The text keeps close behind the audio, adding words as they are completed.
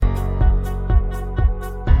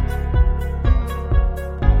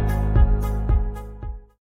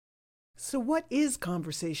what is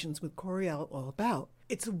Conversations with Coriel all about?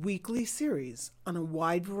 It's a weekly series on a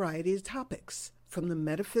wide variety of topics, from the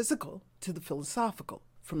metaphysical to the philosophical,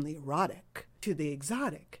 from the erotic to the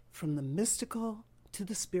exotic, from the mystical to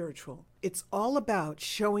the spiritual. It's all about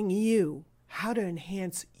showing you how to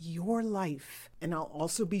enhance your life. And I'll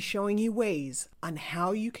also be showing you ways on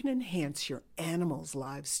how you can enhance your animals'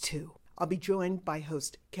 lives too. I'll be joined by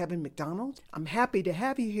host Kevin McDonald. I'm happy to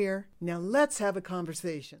have you here. Now let's have a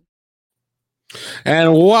conversation.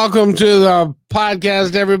 And welcome to the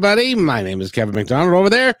podcast, everybody. My name is Kevin McDonald. Over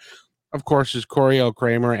there, of course, is Coriel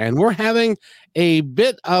Kramer, and we're having a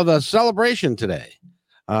bit of a celebration today.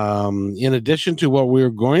 In addition to what we're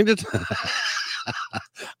going to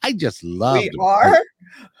I just love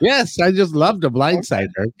Yes, I just love to blindside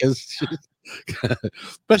her because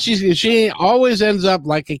but she always ends up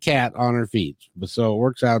like a cat on her feet. So it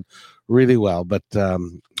works out really well. But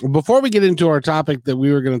before we get into our topic that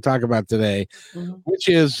we were going to talk about today, which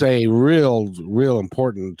is a real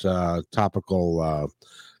important topical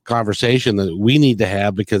conversation that we need to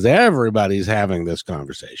have because everybody's having this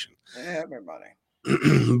conversation. Everybody.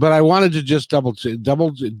 But I wanted to just double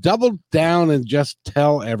down and just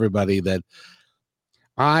tell everybody that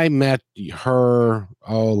I met her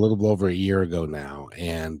a little over a year ago now,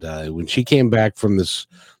 and when she came back from this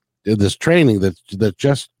training that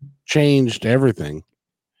just changed everything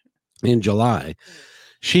in July,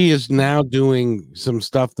 she is now doing some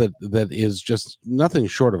stuff that is just nothing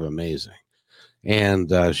short of amazing,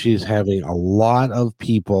 and she's having a lot of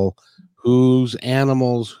people whose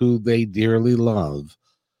animals who they dearly love.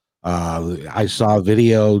 I saw a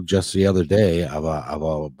video just the other day of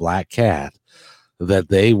a black cat that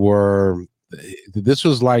this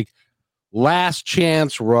was like last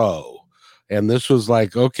chance row, and this was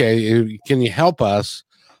like, okay, can you help us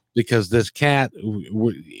because this cat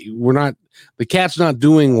the cat's not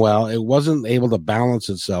doing well. It wasn't able to balance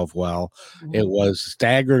itself well. It was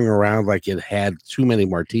staggering around like it had too many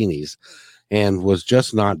martinis and was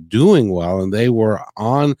just not doing well, and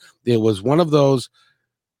it was one of those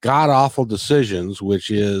god awful decisions,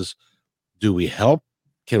 which is, do we help?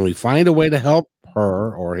 Can we find a way to help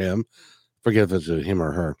her or him? Forget if it's him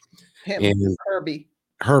or her.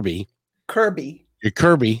 Kirby. Kirby.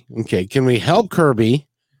 Okay. Can we help Kirby,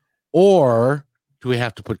 or do we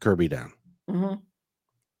have to put Kirby down?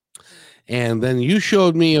 And then you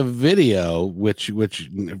showed me a video, which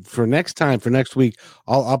for next week,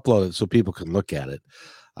 I'll upload it so people can look at it.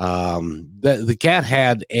 The cat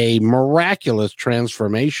had a miraculous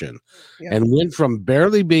transformation and went from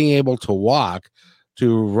barely being able to walk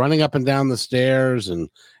to running up and down the stairs and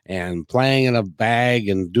playing in a bag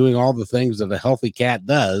and doing all the things that a healthy cat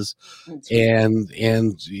does. And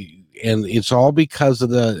it's all because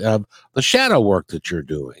of the shadow work that you're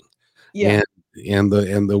doing. And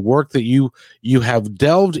the work that you have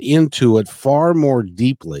delved into it far more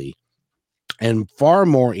deeply and far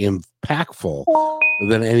more impactful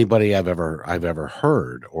than anybody I've ever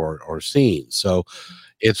heard or seen. So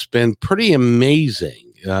it's been pretty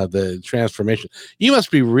amazing, the transformation. You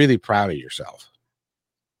must be really proud of yourself.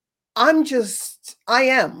 I'm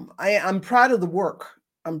proud of the work.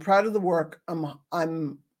 I'm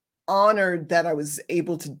honored that I was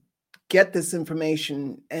able to get this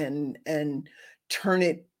information and turn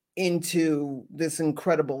it into this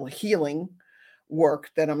incredible healing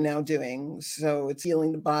work that I'm now doing. So it's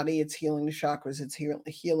healing the body, it's healing the chakras, it's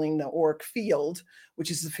healing the auric field,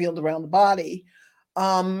 which is the field around the body,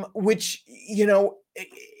 which,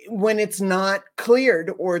 when it's not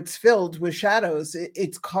cleared or it's filled with shadows,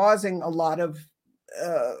 it's causing a lot of,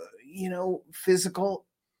 physical,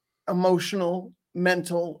 emotional,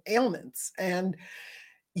 mental ailments. And,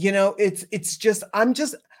 it's just, I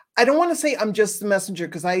don't want to say I'm just the messenger,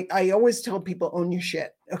 because I always tell people, own your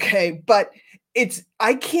shit. Okay. But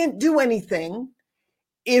I can't do anything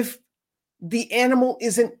if the animal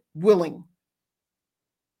isn't willing.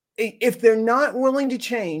 If they're not willing to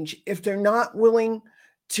change, if they're not willing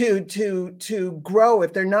to grow,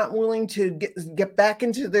 if they're not willing to get back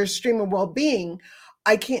into their stream of well-being,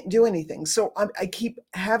 I can't do anything. So I keep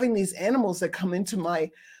having these animals that come into my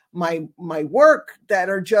work that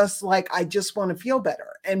are just like, I just want to feel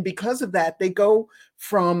better. And because of that, they go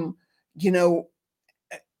from,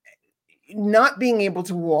 not being able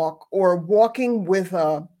to walk or walking with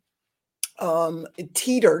a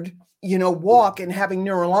teetered, walk and having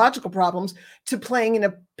neurological problems, to playing in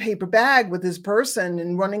a paper bag with this person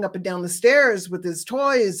and running up and down the stairs with his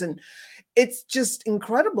toys. And it's just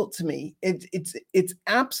incredible to me. It's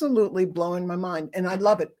absolutely blowing my mind, and I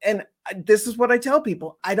love it. And this is what I tell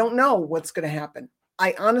people. I don't know what's going to happen.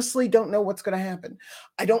 I honestly don't know what's going to happen.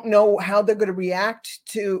 I don't know how they're going to react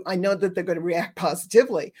to, I know that they're going to react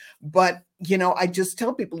positively, but I just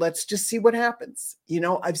tell people, let's just see what happens.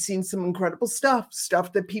 I've seen some incredible stuff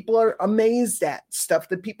that people are amazed at, stuff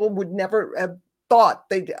that people would never have thought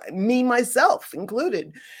me, myself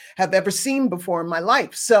included, have ever seen before in my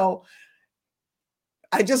life. So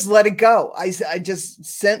I just let it go. I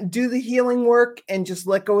just do the healing work and just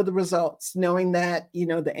let go of the results, knowing that,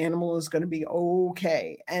 the animal is going to be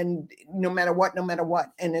okay. And no matter what.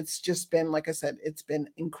 And it's just been, like I said, it's been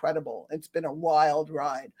incredible. It's been a wild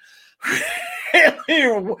ride.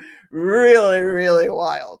 really, really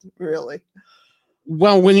wild. Really.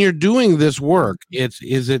 Well, when you're doing this work, do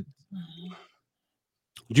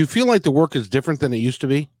you feel like the work is different than it used to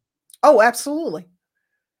be? Oh, absolutely.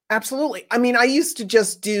 Absolutely. I mean, I used to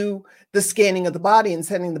just do the scanning of the body and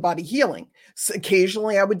sending the body healing. So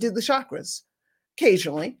occasionally I would do the chakras,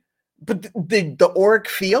 occasionally, but the auric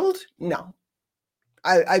field, no.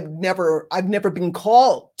 I've never been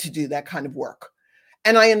called to do that kind of work.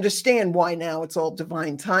 And I understand why now. It's all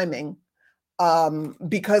divine timing.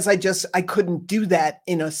 Because I couldn't do that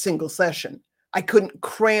in a single session. I couldn't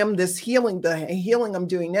cram this healing. The healing I'm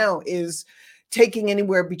doing now is taking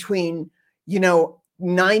anywhere between,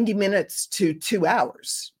 90 minutes to 2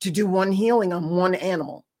 hours to do one healing on one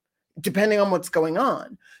animal, depending on what's going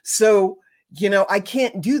on. So, I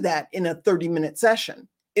can't do that in a 30-minute session.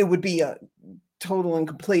 It would be a total and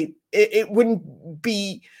complete. It wouldn't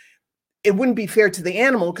be fair to the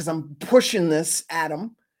animal because I'm pushing this at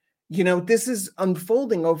them. This is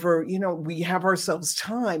unfolding over, we have ourselves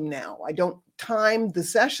time now. I don't time the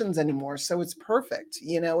sessions anymore. So it's perfect.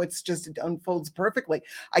 It unfolds perfectly.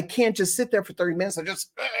 I can't just sit there for 30 minutes. I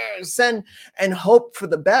just send and hope for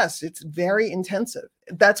the best. It's very intensive.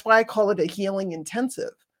 That's why I call it a healing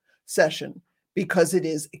intensive session, because it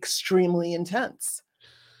is extremely intense.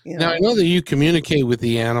 Now, I know that you communicate with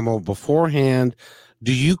the animal beforehand.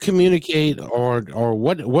 Do you communicate or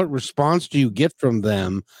what response do you get from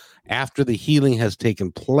them after the healing has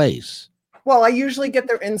taken place? Well, I usually get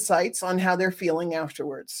their insights on how they're feeling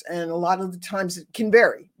afterwards. And a lot of the times it can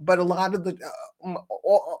vary, but a lot of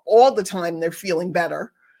all the time they're feeling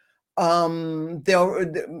better. The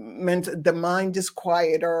mind is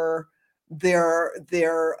quieter. They're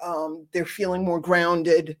feeling more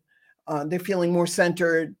grounded. They're feeling more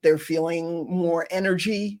centered. They're feeling more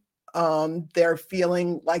energy. They're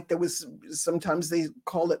feeling like sometimes they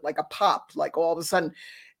call it like a pop, like all of a sudden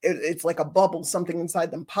it's like a bubble, something inside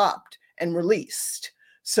them popped and released.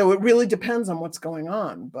 So it really depends on what's going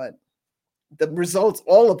on, but the results,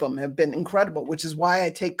 all of them have been incredible, which is why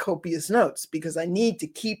I take copious notes, because I need to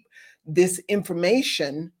keep this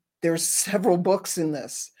information. There's several books in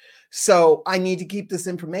this. So I need to keep this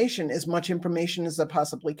information, as much information as I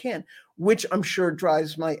possibly can, which I'm sure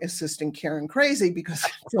drives my assistant Karen crazy, because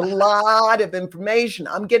it's a lot of information.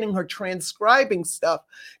 I'm getting her transcribing stuff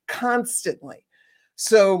constantly.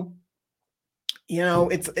 So,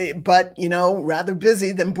 rather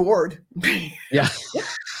busy than bored. Yeah.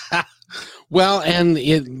 Well,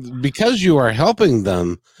 and because you are helping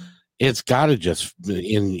them, it's got to just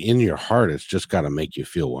in your heart, it's just got to make you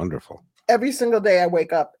feel wonderful. Every single day I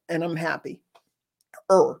wake up and I'm happy.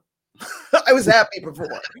 I was happy before,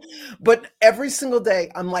 but every single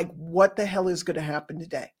day I'm like, what the hell is going to happen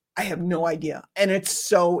today? I have no idea. And it's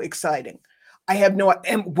so exciting. I have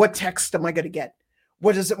and what text am I going to get?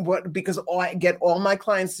 Because I get all my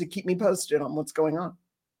clients to keep me posted on what's going on.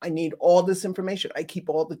 I need all this information. I keep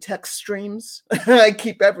all the text streams. I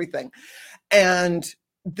keep everything. And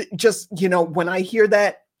when I hear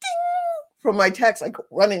that ding from my text, I go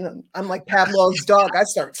running. I'm like Pavlov's dog. I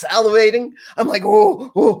start salivating. I'm like,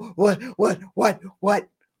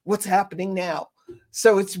 what's happening now?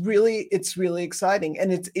 So it's really exciting,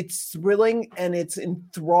 and it's thrilling, and it's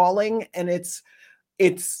enthralling, and it's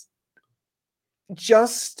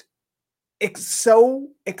just so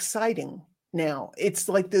exciting now. It's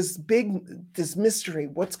like this mystery.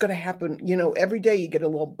 What's going to happen? Every day you get a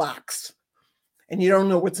little box and you don't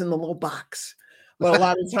know what's in the little box. But a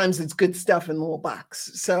lot of times it's good stuff in the little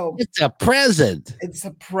box. So it's a present. It's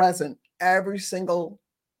a present. Every single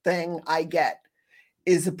thing I get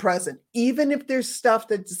is a present. Even if there's stuff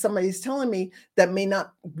that somebody's telling me that may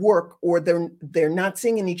not work, or they're not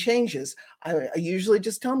seeing any changes, I usually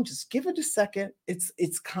just tell them, just give it a second.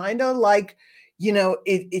 It's kind of like,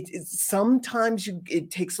 sometimes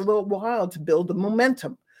it takes a little while to build the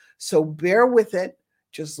momentum. So bear with it.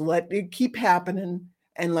 Just let it keep happening,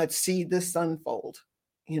 and let's see this unfold,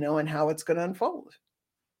 and how it's going to unfold.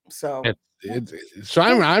 So, So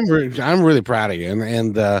I'm really proud of you,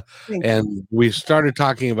 and we started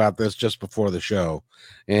talking about this just before the show,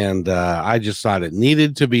 and I just thought it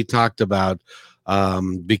needed to be talked about,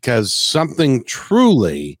 because something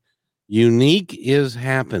truly unique is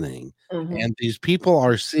happening, and these people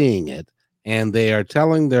are seeing it, and they are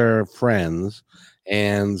telling their friends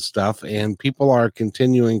and stuff, and people are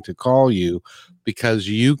continuing to call you because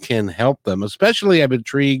you can help them. Especially, I'm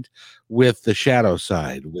intrigued with the shadow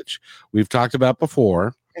side, which we've talked about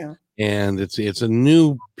before. yeah. And it's a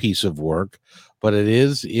new piece of work, but it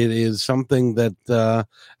is something that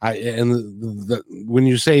when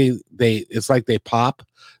you say it's like they pop,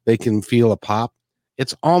 they can feel a pop.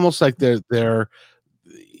 It's almost like their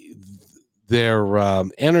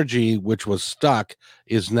energy, which was stuck,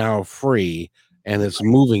 is now free and it's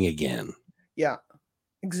moving again. Yeah,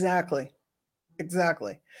 exactly.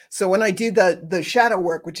 Exactly. So when I do the shadow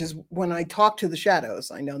work, which is when I talk to the shadows,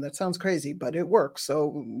 I know that sounds crazy, but it works.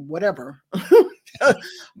 So whatever.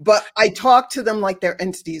 But I talk to them like they're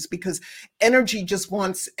entities, because energy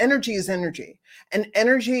is energy. And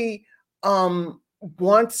energy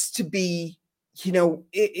wants to be,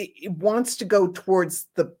 it wants to go towards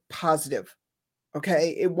the positive.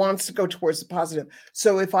 Okay. It wants to go towards the positive.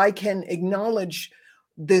 So if I can acknowledge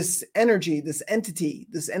this energy, this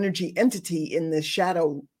energy entity in this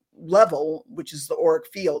shadow level, which is the auric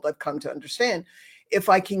field, I've come to understand, if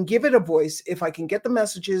I can give it a voice, if I can get the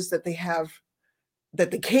messages that they have,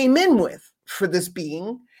 that they came in with for this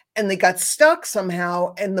being, and they got stuck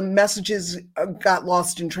somehow, and the messages got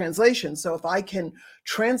lost in translation. So if I can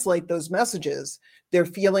translate those messages, they're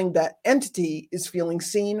feeling, that entity is feeling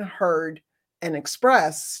seen, heard, and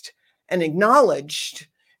expressed and acknowledged.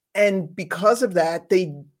 And because of that,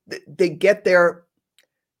 they get their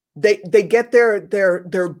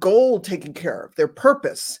their goal taken care of, their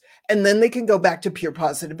purpose, and then they can go back to pure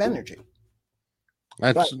positive energy.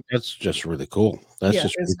 That's just really cool. That's Yeah,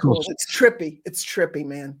 just it's really cool. It's trippy. It's trippy,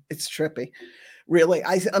 man. It's trippy. Really,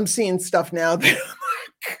 I'm seeing stuff now that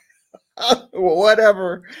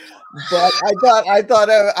whatever. But I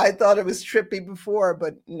thought it was trippy before,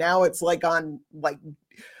 but now it's like on like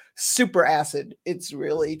super acid. It's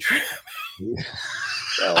really trippy.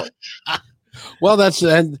 So. Well, that's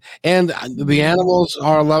and the animals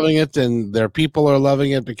are loving it, and their people are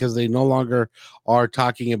loving it, because they no longer are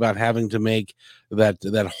talking about having to make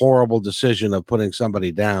that horrible decision of putting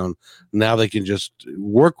somebody down. Now they can just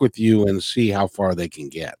work with you and see how far they can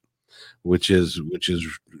get, which is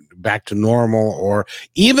back to normal, or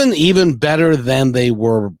even better than they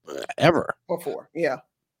were ever Before. Yeah.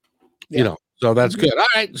 So that's good. All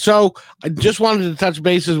right. So I just wanted to touch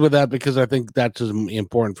bases with that, because I think that's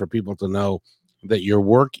important for people to know that your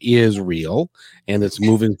work is real and it's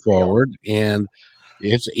moving forward, and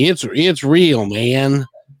it's real, man.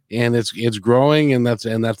 And it's growing, and that's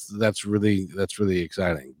really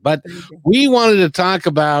exciting. But we wanted to talk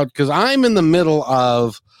about, because I'm in the middle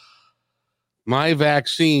of my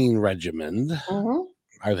vaccine regimen. Mm-hmm.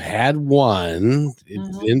 I've had one.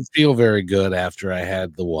 It didn't feel very good after I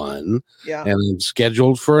had the one. Yeah. And I'm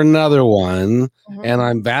scheduled for another one. And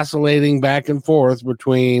I'm vacillating back and forth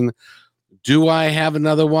between, do I have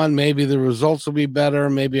another one? Maybe the results will be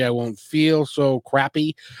better. Maybe I won't feel so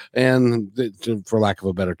crappy, and for lack of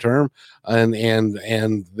a better term. And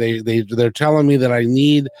they're telling me that I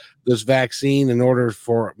need this vaccine in order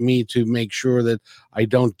for me to make sure that I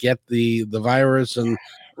don't get the virus, and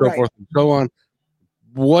so forth and so on.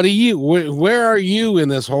 What do you, where are you in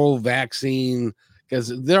this whole vaccine?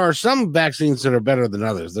 Because there are some vaccines that are better than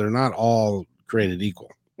others. They're not all created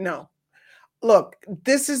equal. No. Look,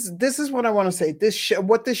 this is what I want to say. This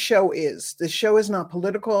show is not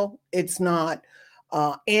political. It's not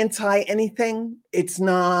anti anything. It's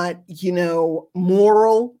not,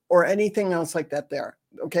 moral or anything else like that there.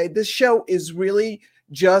 Okay. This show is really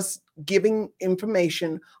just giving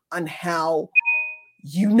information on how,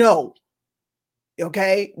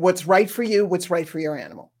 okay, what's right for you, what's right for your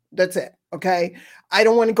animal. That's it. Okay. I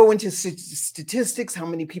don't want to go into statistics, how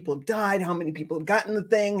many people have died, how many people have gotten the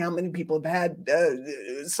thing, how many people have had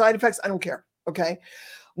side effects. I don't care. Okay.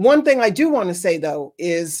 One thing I do want to say, though,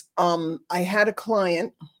 is I had a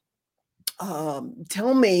client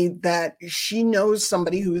tell me that she knows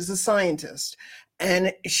somebody who is a scientist,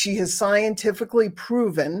 and she has scientifically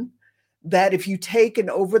proven that if you take an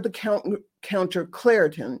over-the-counter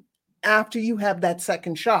Claritin after you have that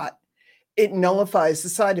second shot, it nullifies the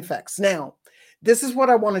side effects. Now, this is what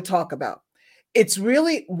I want to talk about. It's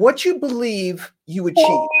really what you believe you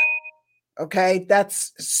achieve. Okay,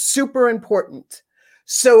 that's super important.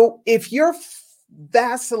 So if you're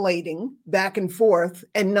vacillating back and forth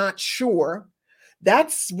and not sure,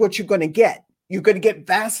 That's what you're going to get. You're going to get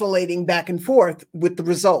vacillating back and forth with the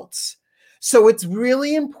results. So it's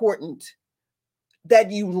really important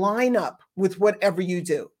that you line up with whatever you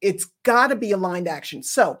do. It's got to be aligned action.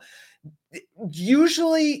 So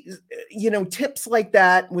usually, tips like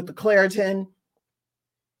that with the Claritin,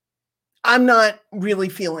 I'm not really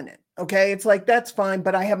feeling it. Okay. It's like, that's fine,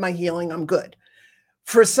 but I have my healing. I'm good.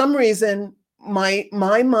 For some reason, my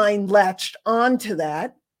mind latched onto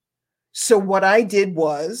that. So what I did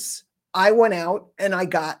was I went out and I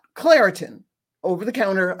got Claritin over the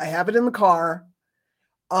counter. I have it in the car.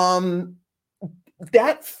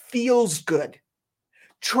 That feels good.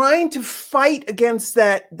 Trying to fight against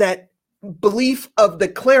that belief of the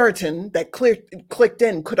Claritin that clicked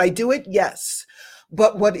in. Could I do it? Yes.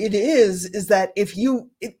 But what it is that if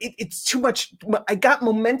it's too much, I got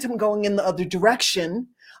momentum going in the other direction.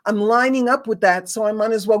 I'm lining up with that, so I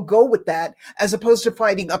might as well go with that as opposed to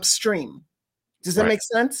fighting upstream. Does that make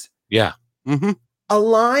sense? Yeah. Mm-hmm.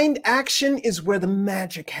 Aligned action is where the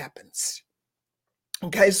magic happens.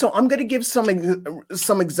 Okay, so I'm going to give some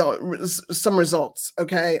results.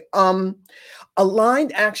 Okay,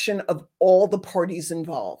 aligned action of all the parties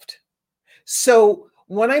involved. So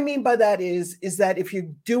what I mean by that is that if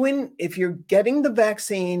you're getting the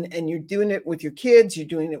vaccine and you're doing it with your kids, you're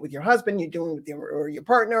doing it with your husband, you're doing it with your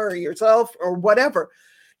partner or yourself or whatever,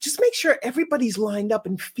 just make sure everybody's lined up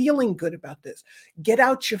and feeling good about this. Get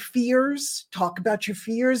out your fears, talk about your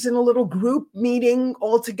fears in a little group meeting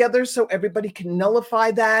all together so everybody can nullify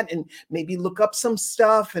that and maybe look up some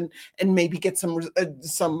stuff and maybe get some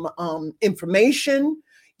information.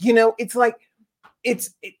 It's like,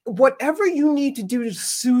 whatever you need to do to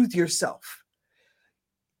soothe yourself.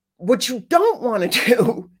 What you don't want to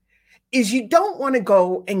do is you don't want to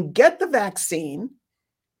go and get the vaccine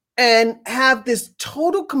and have this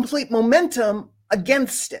total complete momentum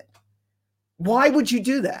against it. Why would you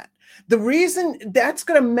do that? The reason that's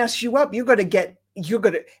going to mess you up, you're going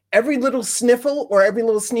to every little sniffle or every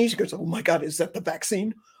little sneeze, you go, oh my God, is that the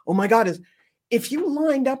vaccine? Oh my God, if you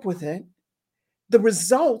lined up with it, the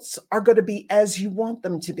results are going to be as you want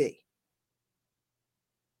them to be.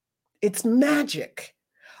 It's magic.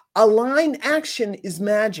 Aligned action is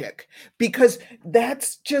magic because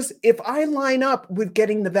that's just, if I line up with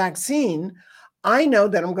getting the vaccine, I know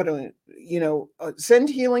that I'm going to, send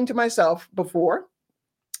healing to myself before,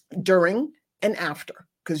 during, and after,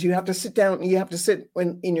 because you have to sit down, you have to sit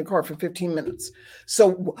in your car for 15 minutes.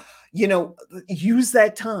 So, use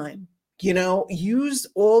that time. Use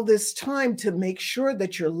all this time to make sure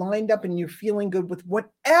that you're lined up and you're feeling good with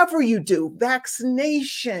whatever you do,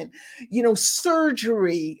 vaccination,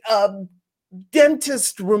 surgery,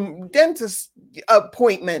 dentist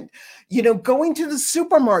appointment, going to the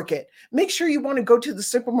supermarket. Make sure you want to go to the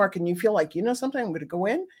supermarket and you feel like, something, I'm going to go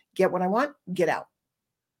in, get what I want, get out.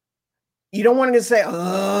 You don't want to say,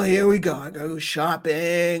 oh, here we go. I go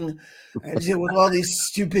shopping. I deal with all these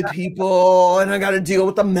stupid people and I got to deal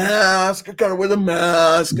with the mask. I got to wear the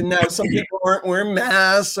mask. And now some people aren't wearing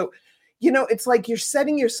masks. So, it's like you're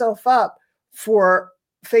setting yourself up for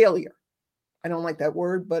failure. I don't like that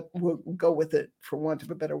word, but we'll go with it for want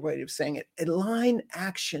of a better way of saying it. Align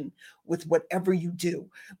action with whatever you do,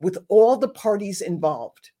 with all the parties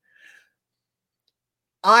involved.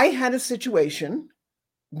 I had a situation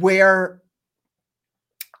where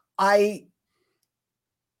I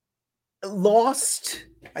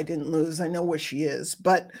didn't lose, I know where she is,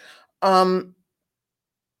 but I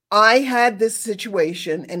had this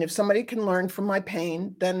situation, and if somebody can learn from my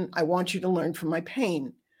pain, then I want you to learn from my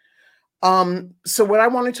pain. So what I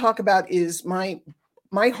want to talk about is my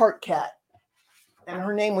heart cat, and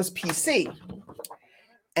her name was PC.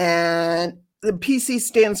 And the PC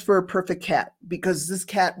stands for perfect cat because this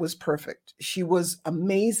cat was perfect. She was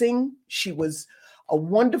amazing. She was a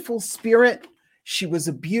wonderful spirit. She was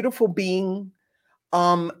a beautiful being.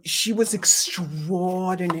 She was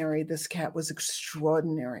extraordinary. This cat was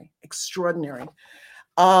extraordinary.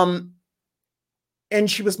 And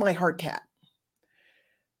she was my heart cat.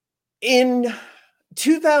 In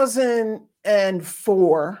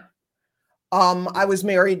 2004, I was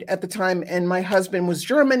married at the time, and my husband was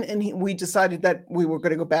German, and we decided that we were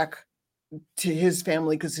going to go back to his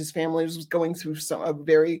family because his family was going through a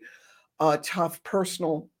very tough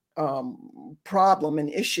personal problem and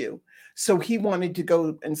issue. So he wanted to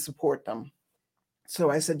go and support them. So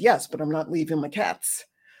I said, yes, but I'm not leaving my cats.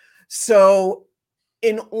 So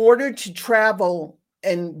in order to travel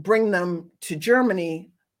and bring them to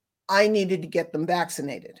Germany, I needed to get them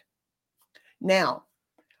vaccinated. Now,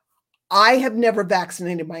 I have never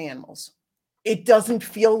vaccinated my animals. it doesn't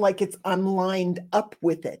feel like I'm lined up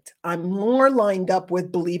with it. I'm more lined up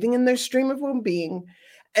with believing in their stream of well-being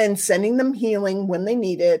and sending them healing when they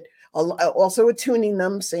need it. Also attuning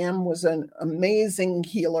them. Sam was an amazing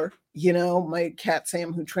healer. My cat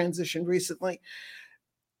Sam, who transitioned recently.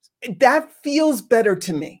 That feels better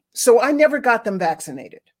to me. So I never got them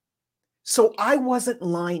vaccinated. So I wasn't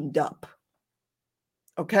lined up.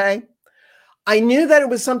 Okay. I knew that it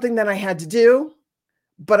was something that I had to do,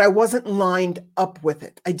 but I wasn't lined up with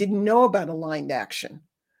it. I didn't know about aligned action.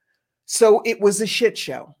 So it was a shit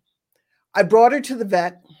show. I brought her to the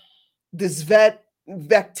vet. This vet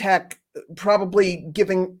tech, probably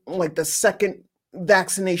giving like the second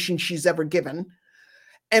vaccination she's ever given.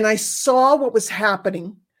 And I saw what was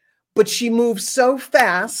happening, but she moved so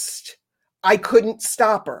fast, I couldn't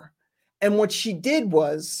stop her. And what she did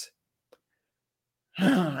was,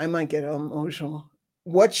 I might get emotional.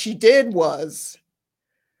 What she did was,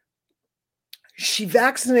 she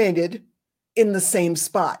vaccinated in the same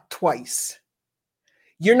spot twice.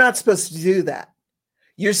 You're not supposed to do that.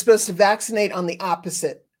 You're supposed to vaccinate on the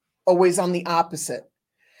opposite, always on the opposite.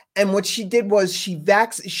 And what she did was she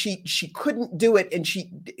couldn't do it, and she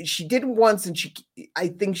did it once, and I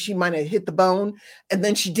think she might have hit the bone, and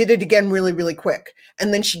then she did it again really, really quick,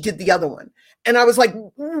 and then she did the other one. And I was like,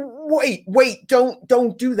 wait,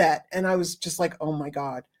 don't do that. And I was just like, oh my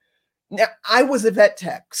God. Now, I was a vet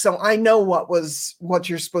tech, so I know what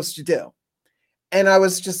you're supposed to do. And I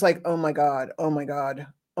was just like, oh my God.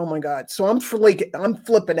 So I'm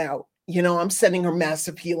flipping out. I'm sending her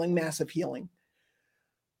massive healing.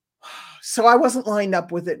 So I wasn't lined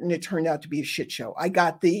up with it, and it turned out to be a shit show. I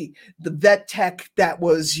got the vet tech that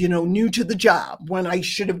was, new to the job, when I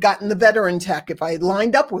should have gotten the veteran tech if I had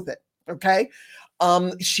lined up with it. Okay.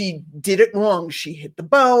 She did it wrong. She hit the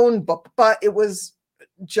bone, but it was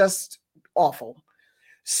just awful.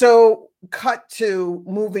 So cut to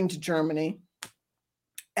moving to Germany,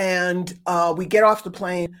 and we get off the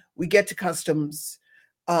plane, we get to customs,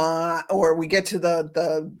 or we get to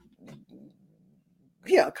the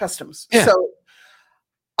customs. Yeah. So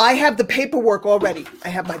I have the paperwork already. I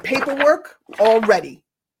have my paperwork already.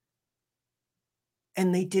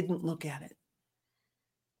 And they didn't look at it.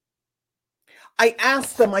 I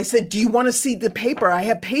asked them, I said, do you want to see the paper? I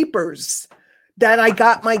have papers that I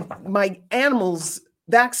got my animals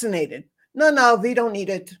vaccinated. No, they don't need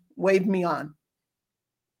it. Wave me on.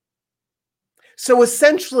 So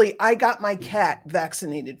essentially, I got my cat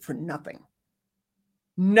vaccinated for nothing.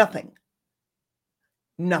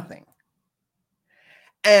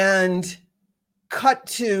 And cut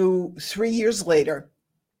to 3 years later,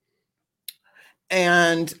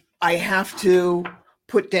 and I have to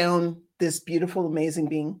put down this beautiful, amazing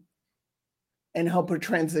being and help her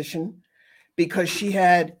transition, because she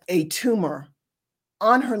had a tumor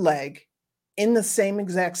on her leg in the same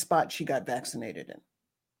exact spot she got vaccinated in.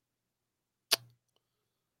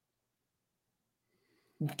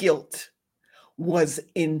 Guilt was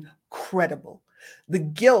incredible. The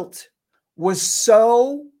guilt was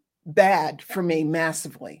so bad for me,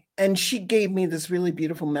 massively. And she gave me this really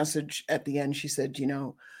beautiful message at the end. She said,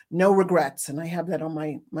 no regrets. And I have that on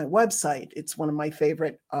my website. It's one of my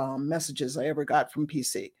favorite messages I ever got from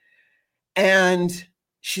PC. And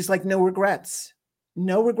she's like, no regrets.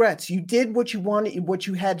 No regrets. You did what you wanted, what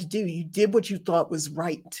you had to do. You did what you thought was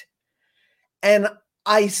right. And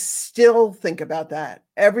I still think about that.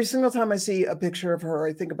 Every single time I see a picture of her,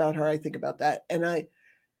 I think about her, I think about that. And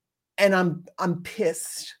I'm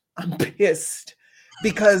pissed. I'm pissed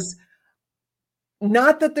because,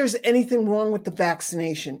 not that there's anything wrong with the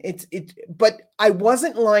vaccination. But I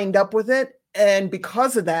wasn't lined up with it. And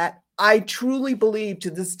because of that, I truly believe to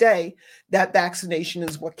this day that vaccination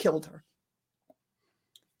is what killed her.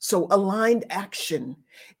 So aligned action.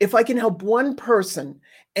 If I can help one person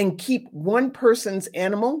and keep one person's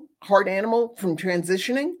heart animal from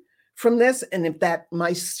transitioning from this, and if that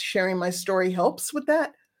sharing my story helps with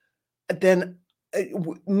that, then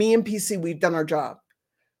me and PC, we've done our job.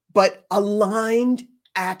 But aligned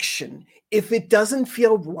action, if it doesn't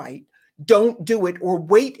feel right, don't do it, or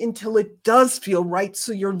wait until it does feel right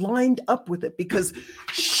so you're lined up with it, because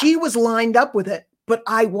she was lined up with it, but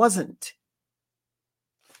I wasn't.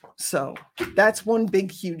 So that's one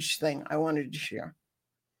big, huge thing I wanted to share.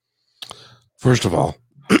 First of all,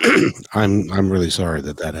 I'm really sorry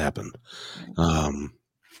that happened.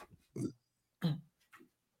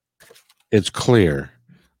 It's clear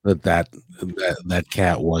that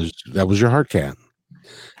cat was your heart cat,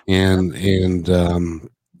 and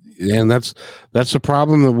And that's the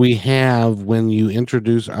problem that we have when you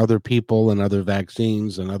introduce other people and other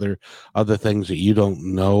vaccines and other things that you don't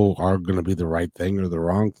know are going to be the right thing or the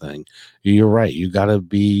wrong thing. You're right. You've got to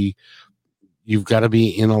be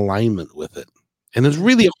in alignment with it. And it's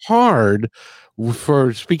really hard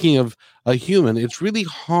for, speaking of a human, it's really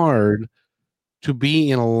hard to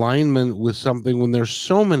be in alignment with something when there's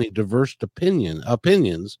so many diverse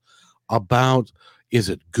opinions about, is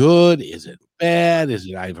it good? Is it bad? Is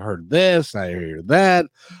it, I've heard this, I hear that.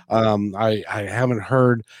 I haven't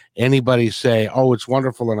heard anybody say, oh, it's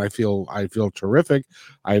wonderful and I feel terrific.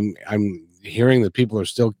 I'm hearing that people are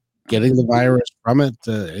still getting the virus from it,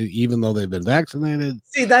 even though they've been vaccinated.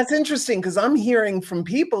 See, that's interesting, because I'm hearing from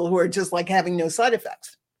people who are just like having no side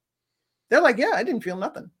effects. They're like, yeah, I didn't feel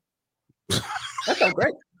nothing. That felt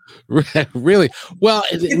great. Really? Well,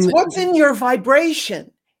 it's what's in your vibration.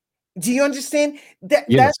 Do you understand? Yes.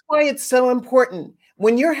 That's why it's so important.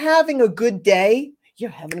 When you're having a good day,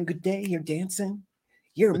 you're dancing,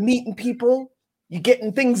 you're meeting people, you're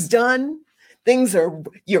getting things done.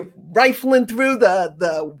 You're rifling through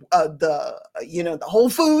the Whole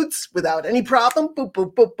Foods without any problem. Boop,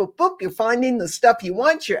 boop, boop, boop, boop. You're finding the stuff you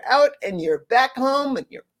want. You're out and you're back home and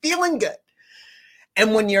you're feeling good.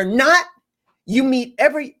 And when you're not, you meet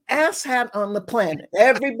every asshat on the planet.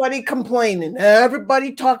 Everybody complaining.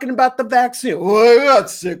 Everybody talking about the vaccine. Oh, I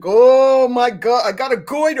got sick. Oh my God, I got a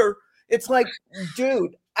goiter. It's like,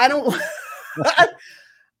 dude, I don't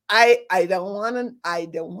I don't want to. I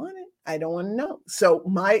don't want to know. So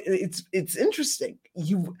it's interesting.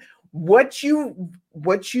 What you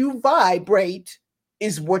vibrate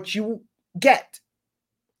is what you get.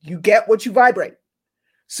 You get what you vibrate.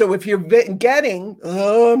 So if you're getting,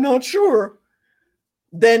 I'm not sure,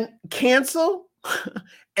 then cancel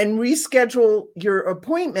and reschedule your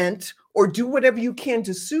appointment, or do whatever you can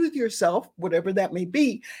to soothe yourself, whatever that may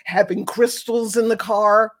be. Having crystals in the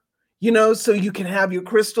car, so you can have your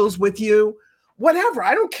crystals with you. Whatever,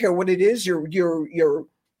 I don't care what it is. Your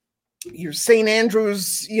St.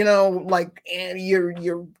 Andrews, like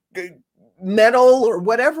your metal or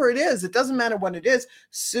whatever it is. It doesn't matter what it is.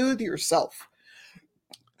 Soothe yourself.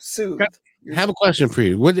 Soothe. I have a question for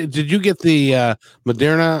you. What did you get, the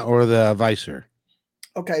Moderna or the Pfizer?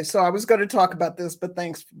 Okay, so I was going to talk about this, but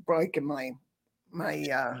thanks for breaking my thing.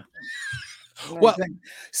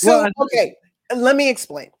 So okay, let me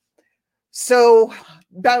explain. So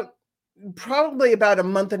probably about a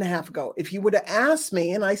month and a half ago, if you would have asked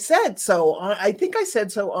me, and I said so, I think I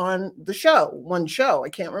said so on the one show, I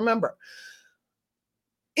can't remember.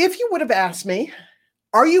 If you would have asked me,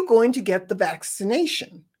 are you going to get the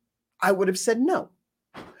vaccination? I would have said no,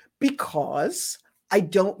 because I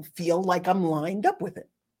don't feel like I'm lined up with it.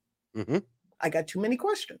 Mm-hmm. I got too many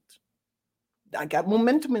questions. I got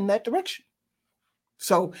momentum in that direction.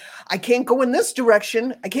 So I can't go in this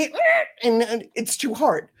direction. I can't, and it's too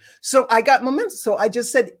hard. So I got momentum. So I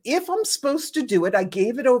just said, if I'm supposed to do it, I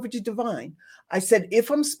gave it over to Divine. I said, if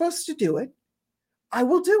I'm supposed to do it, I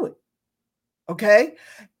will do it. Okay.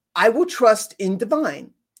 I will trust in Divine.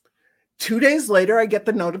 2 days later, I get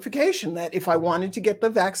the notification that if I wanted to get the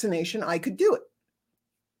vaccination, I could do it.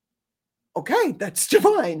 Okay, that's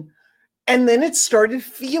Divine. And then it started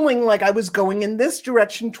feeling like I was going in this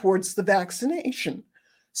direction towards the vaccination.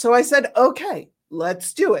 So I said, okay,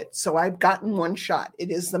 let's do it. So I've gotten one shot.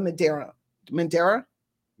 It is the Moderna. Moderna.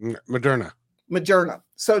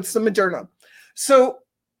 So it's the Moderna. So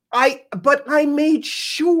I made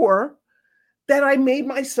sure that I made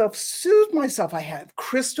myself soothe myself. I had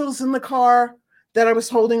crystals in the car that I was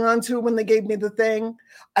holding on to when they gave me the thing.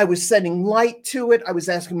 I was sending light to it. I was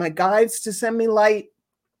asking my guides to send me light.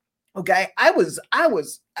 Okay. I was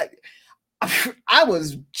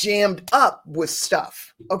jammed up with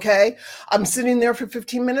stuff. Okay. I'm sitting there for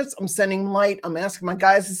 15 minutes. I'm sending light. I'm asking my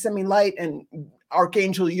guys to send me light, and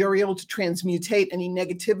Archangel Uriel to transmutate any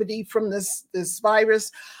negativity from this virus.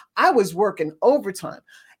 I was working overtime.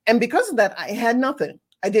 And because of that, I had nothing.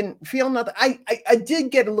 I didn't feel nothing. I did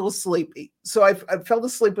get a little sleepy. So I fell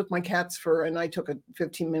asleep with my cat's fur, and I took a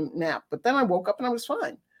 15-minute nap. But then I woke up and I was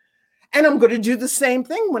fine. And I'm going to do the same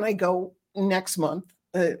thing when I go next month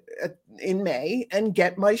in May and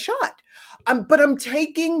get my shot. But I'm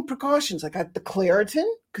taking precautions. I got the Claritin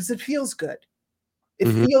because it feels good.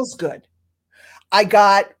 It feels good.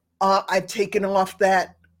 I've taken off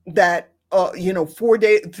that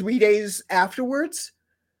 3 days afterwards,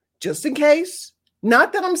 just in case.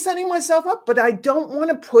 Not that I'm setting myself up, but I don't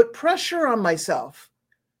want to put pressure on myself.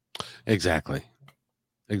 Exactly.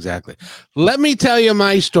 Let me tell you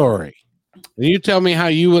my story. And you tell me how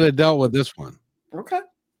you would have dealt with this one.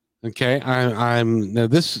 Okay. I'm now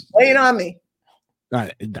this. Lay it on me.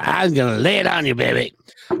 I'm gonna lay it on you, baby.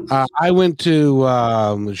 I went to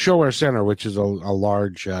Showwear Center, which is a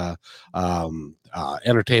large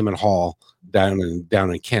entertainment hall down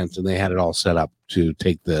in Kent, and they had it all set up to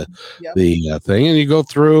take the thing, and you go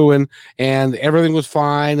through, and everything was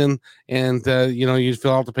fine, and you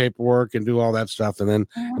fill out the paperwork and do all that stuff, and then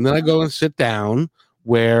I go and sit down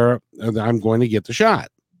where I'm going to get the shot.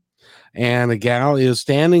 And a gal is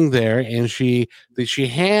standing there, and she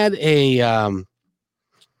had a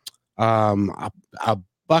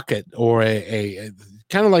bucket or a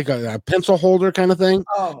kind of like a pencil holder kind of thing.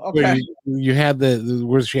 Oh, okay. Where you had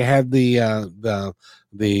where she had the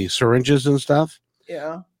syringes and stuff.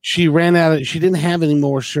 Yeah. She ran out of. She didn't have any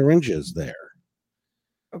more syringes there.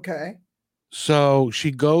 Okay. So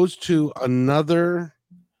she goes to another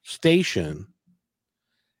station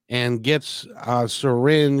and gets a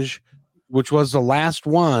syringe, which was the last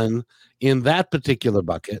one in that particular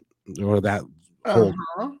bucket or that holder.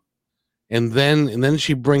 And then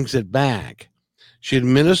she brings it back. She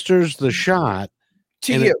administers the shot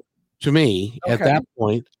to me at that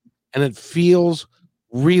point, and it feels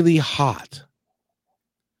really hot.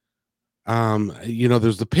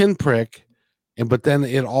 There's the pinprick, but then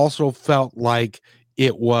it also felt like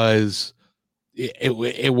it was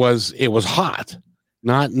hot.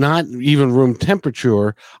 Not even room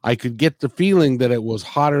temperature. I could get the feeling that it was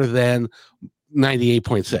hotter than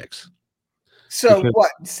 98.6. So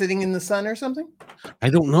what? Sitting in the sun or something? I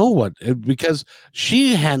don't know because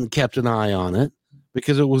she hadn't kept an eye on it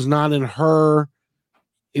because it was not in her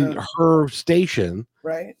station,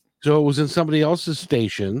 right? So it was in somebody else's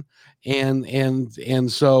station, and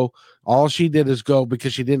so all she did is go,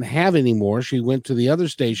 because she didn't have any more. She went to the other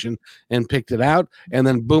station and picked it out, and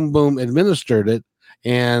then boom, administered it.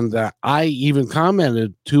 And I even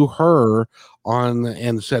commented to her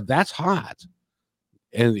and said, "That's hot."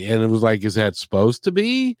 And it was like, "Is that supposed to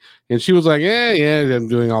be?" And she was like, yeah, I'm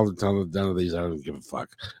doing all the ton of these. I don't give a fuck.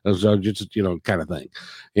 So just, kind of thing.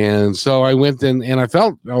 And so I went and I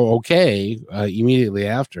felt okay immediately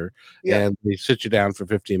after. Yeah. And they sit you down for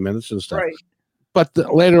 15 minutes and stuff. Right. But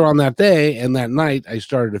later on that day and that night, I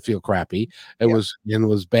started to feel crappy. It was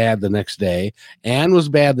bad the next day, and was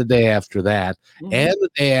bad the day after that, and the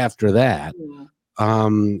day after that.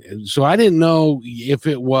 So I didn't know if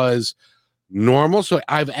it was normal. So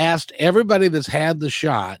I've asked everybody that's had the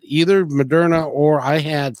shot, either Moderna or I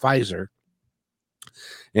had Pfizer.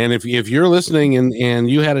 And if you're listening and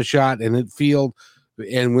you had a shot and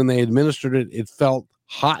and when they administered it, it felt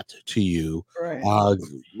hot to you, right,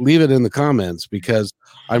 leave it in the comments, because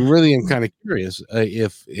I'm kind of curious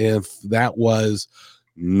if that was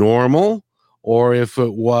normal, or if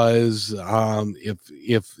it was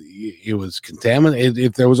if it was contaminated,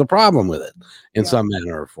 if there was a problem with it in some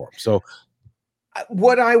manner or form. So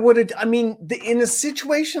what I would have, in a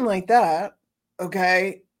situation like that,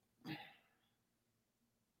 okay,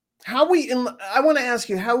 I want to ask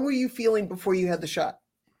you, how were you feeling before you had the shot?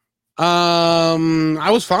 I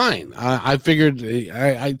was fine. I figured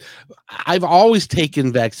I've always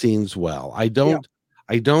taken vaccines well. I don't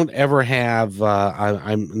ever have,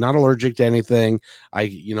 I'm not allergic to anything.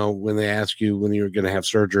 When they ask you when you're going to have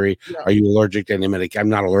surgery, are you allergic to any medication? I'm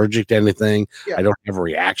not allergic to anything. I don't have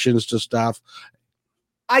reactions to stuff.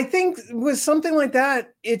 I think with something like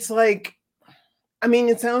that, it's like,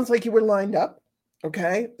 it sounds like you were lined up.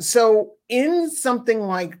 Okay. So in something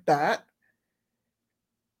like that,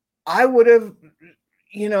 I would have,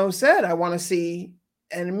 said, I want to see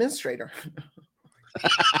an administrator.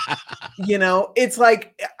 It's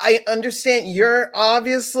like, I understand you're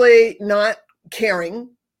obviously not caring,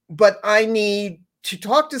 but I need to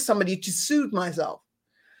talk to somebody to soothe myself.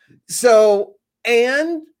 So,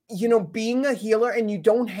 and, being a healer, and you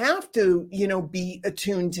don't have to, be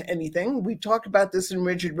attuned to anything. We talked about this in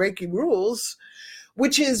Rigid Reiki Rules,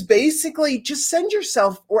 which is basically just send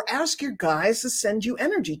yourself, or ask your guys to send you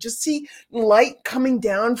energy. Just see light coming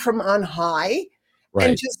down from on high. Right.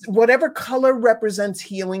 And just whatever color represents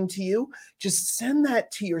healing to you, just send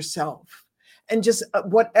that to yourself. And just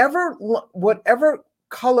whatever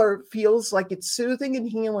color feels like it's soothing and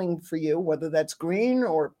healing for you, whether that's green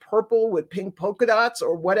or purple with pink polka dots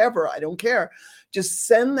or whatever, I don't care. Just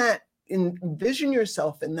send that, envision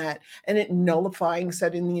yourself in that, and it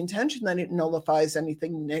setting the intention that it nullifies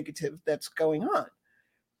anything negative that's going on.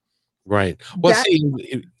 Right. Well,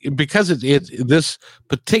 because it's this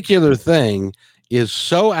particular thing is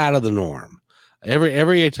so out of the norm.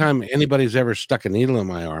 Every time anybody's ever stuck a needle in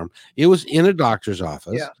my arm, it was in a doctor's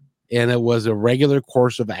office. Yeah. and it was a regular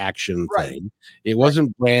course of action Right. thing. It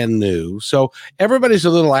wasn't brand new, so everybody's a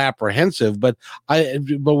little apprehensive. But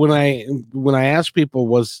when I asked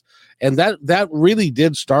people and that really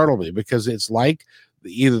did startle me, because it's like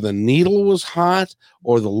either the needle was hot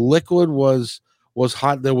or the liquid was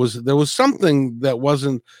hot. There was something that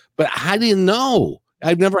wasn't, but I didn't know.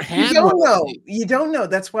 I've never had You don't one. know. You don't know.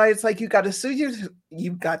 That's why it's like you got to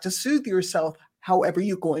soothe yourself however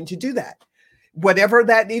you're going to do that. Whatever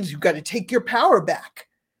that is, you got to take your power back.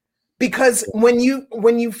 Because when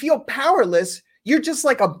you feel powerless, you're just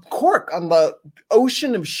like a cork on the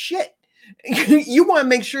ocean of shit. You want to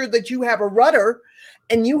make sure that you have a rudder,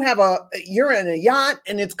 and you're in a yacht,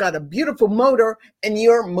 and it's got a beautiful motor, and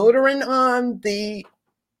you're motoring on the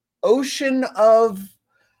ocean of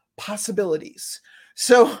possibilities.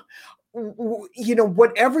 So,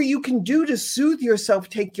 whatever you can do to soothe yourself,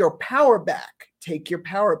 take your power back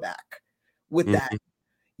with that,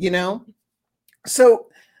 So,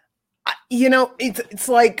 it's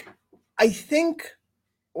like, I think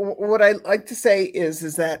what I like to say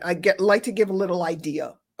is that like to give a little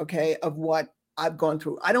idea, okay, of what I've gone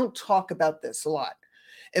through. I don't talk about this a lot.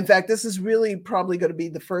 In fact, this is really probably going to be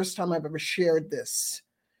the first time I've ever shared this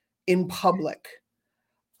in public.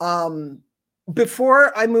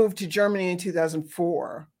 Before I moved to Germany in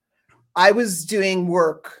 2004, I was doing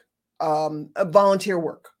work, volunteer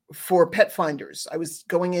work for pet finders. I was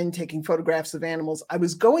going in, taking photographs of animals. I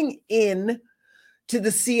was going in to the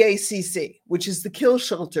CACC, which is the kill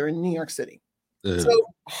shelter in New York City. So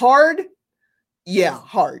hard,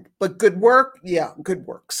 but good work, good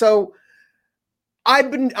work. So I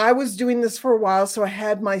was doing this for a while, so I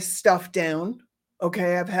had my stuff down.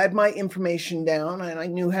 Okay, I've had my information down, and I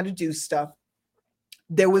knew how to do stuff.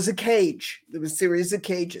 There was a cage. There was a series of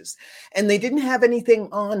cages, and they didn't have anything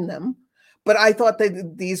on them, but I thought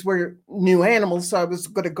that these were new animals, so I was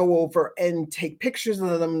going to go over and take pictures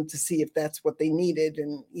of them to see if that's what they needed,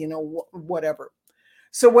 and whatever.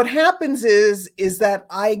 So what happens is that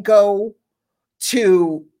I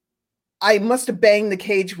must have banged the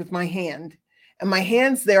cage with my hand, and my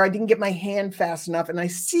hand's there. I didn't get my hand fast enough, and I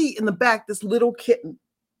see in the back this little kitten.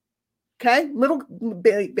 Okay, little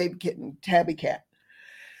baby kitten, tabby cat.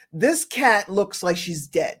 This cat looks like she's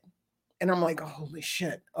dead. And I'm like, oh, holy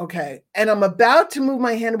shit. Okay. And I'm about to move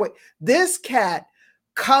my hand away. This cat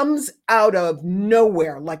comes out of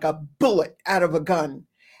nowhere like a bullet out of a gun.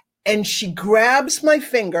 And she grabs my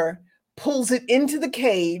finger, pulls it into the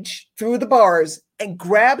cage through the bars, and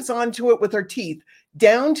grabs onto it with her teeth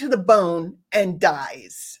down to the bone and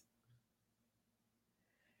dies.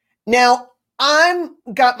 Now, I'm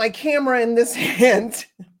got my camera in this hand.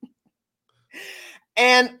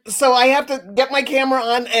 And so I have to get my camera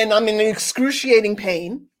on, and I'm in excruciating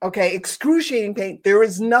pain. Okay, excruciating pain. There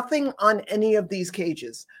is nothing on any of these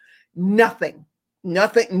cages. Nothing.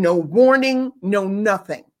 No warning, no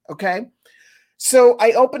nothing. Okay. So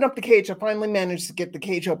I open up the cage. I finally managed to get the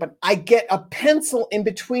cage open. I get a pencil in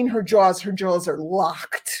between her jaws. Her jaws are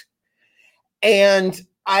locked. And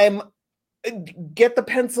get the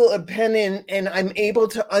pen in, and I'm able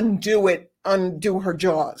to undo her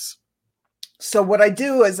jaws. So what I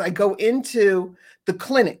do is I go into the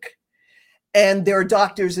clinic, and there are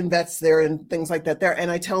doctors and vets there and things like that there.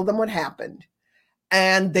 And I tell them what happened,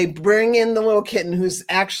 and they bring in the little kitten who's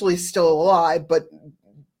actually still alive, but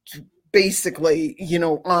basically,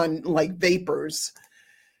 on like vapors.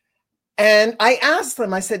 And I asked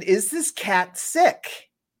them, I said, is this cat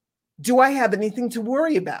sick? Do I have anything to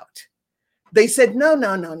worry about? They said, no,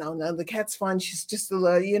 the cat's fine. She's just,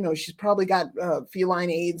 she's probably got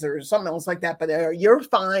feline AIDS or something else like that. But you're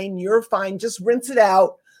fine. Just rinse it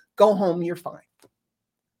out. Go home. You're fine.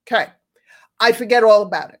 Okay. I forget all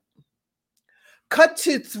about it. Cut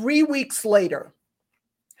to 3 weeks later.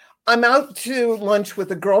 I'm out to lunch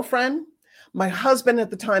with a girlfriend. My husband at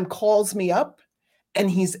the time calls me up, and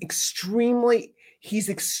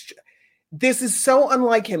this is so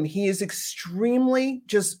unlike him. He is extremely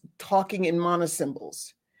just talking in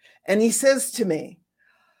monosyllables. And he says to me,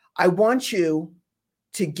 I want you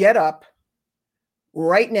to get up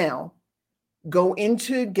right now,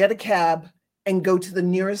 get a cab, and go to the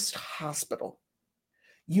nearest hospital.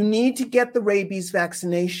 You need to get the rabies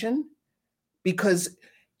vaccination, because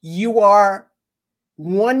you are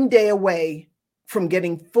 1 day away from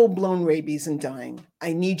getting full-blown rabies and dying.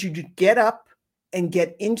 I need you to get up and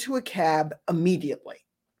get into a cab immediately.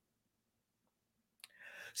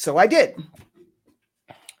 So I did.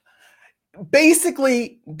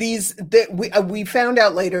 Basically, we found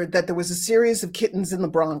out later that there was a series of kittens in the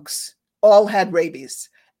Bronx, all had rabies,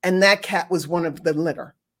 and that cat was one of the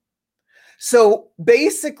litter. So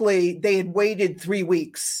basically, they had waited 3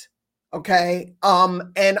 weeks Okay.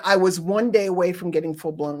 And I was 1 day away from getting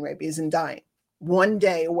full-blown rabies and dying. 1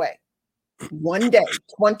 day away. 1 day,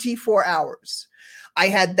 24 hours. I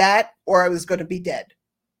had that or I was going to be dead.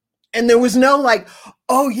 And there was no like,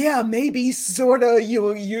 oh yeah, maybe sort of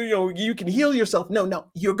you can heal yourself. No,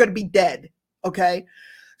 you're going to be dead. Okay.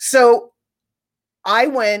 So I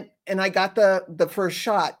went and I got the first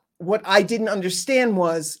shot. What I didn't understand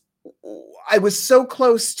was I was so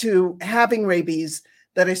close to having rabies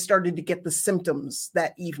that I started to get the symptoms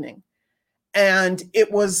that evening. And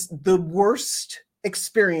it was the worst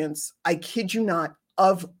experience, I kid you not,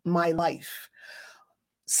 of my life.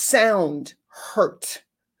 Sound hurt,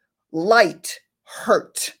 light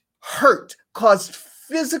hurt, caused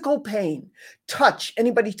physical pain. Touch,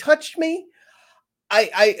 anybody touched me,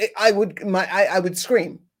 I would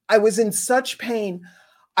scream. I was in such pain.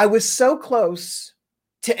 I was so close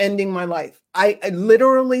to ending my life. I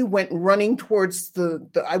literally went running towards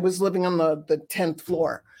I was living on the 10th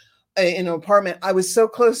floor in an apartment. I was so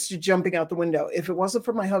close to jumping out the window. If it wasn't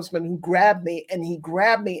for my husband who grabbed me and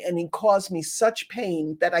he caused me such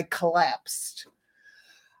pain that I collapsed.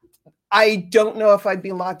 I don't know if I'd be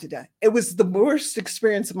alive today. It was the worst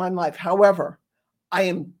experience of my life. However, I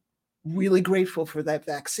am really grateful for that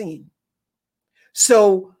vaccine.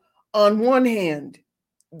 So on one hand,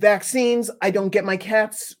 vaccines, I don't get my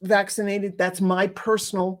cats vaccinated. That is my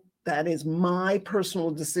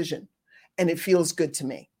personal decision. And it feels good to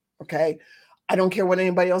me. Okay. I don't care what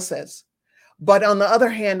anybody else says. But on the other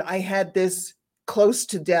hand, I had this close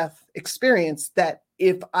to death experience that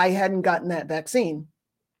if I hadn't gotten that vaccine,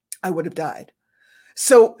 I would have died.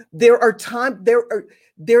 So there's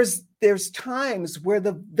times where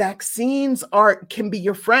the vaccines can be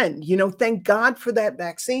your friend. Thank God for that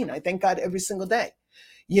vaccine. I thank God every single day.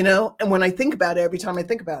 And when I think about it, every time I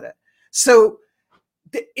think about it. So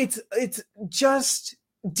it's just,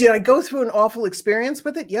 did I go through an awful experience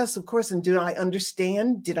with it? Yes, of course. And did I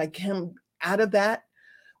understand? Did I come out of that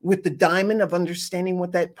with the diamond of understanding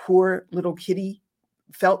what that poor little kitty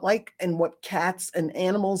felt like and what cats and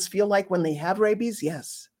animals feel like when they have rabies?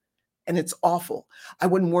 Yes. And it's awful. I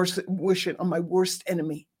wouldn't wish it on my worst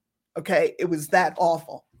enemy. Okay. It was that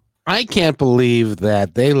awful. I can't believe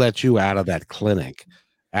that they let you out of that clinic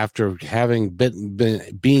after having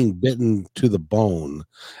being bitten to the bone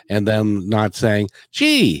and them not saying,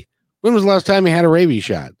 gee, when was the last time you had a rabies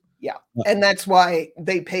shot? Yeah. And that's why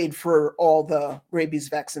they paid for all the rabies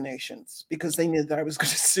vaccinations, because they knew that I was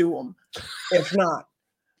going to sue them. If not,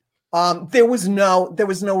 there was no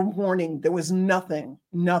warning. There was nothing.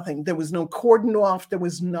 There was no cordon off. There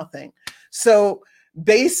was nothing. So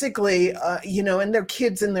basically, and their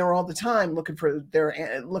kids in there all the time looking for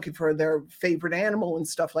their favorite animal and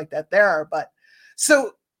stuff like that there. But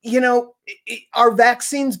so, are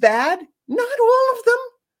vaccines bad? Not all of them.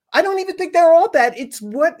 I don't even think they're all bad. It's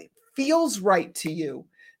what feels right to you.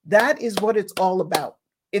 That is what it's all about.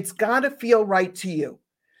 It's got to feel right to you.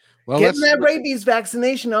 Well, getting that rabies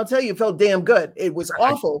vaccination, I'll tell you, it felt damn good. It was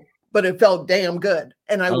awful, but it felt damn good.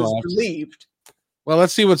 And I was relieved. Well,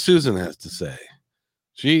 let's see what Susan has to say.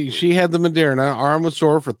 She had the Moderna. Arm was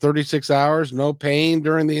sore for 36 hours. No pain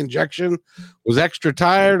during the injection. Was extra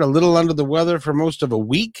tired. A little under the weather for most of a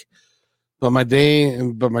week. But my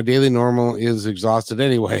daily normal is exhausted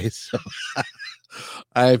anyway. So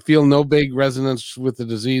I feel no big resonance with the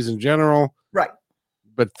disease in general. Right.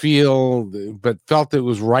 But felt it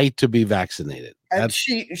was right to be vaccinated. And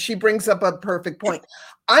she brings up a perfect point.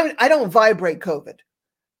 I don't vibrate COVID.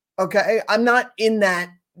 Okay. I'm not in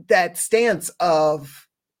that stance of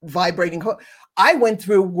vibrating COVID. I went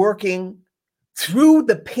through working through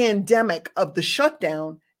the pandemic of the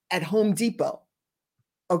shutdown at Home Depot.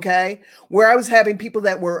 Okay. Where I was having people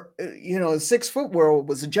that were, 6 foot world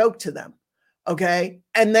was a joke to them. Okay.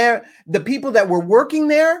 And the people that were working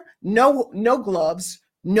there, no gloves,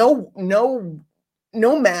 no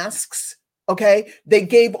masks. Okay. They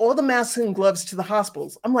gave all the masks and gloves to the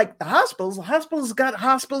hospitals. I'm like, the hospitals got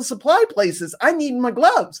hospital supply places. I need my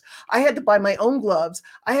gloves. I had to buy my own gloves.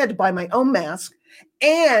 I had to buy my own mask.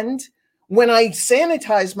 And when I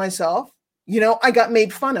sanitized myself, I got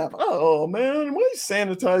made fun of. Oh man, why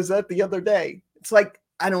sanitize that the other day? It's like,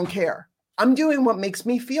 I don't care. I'm doing what makes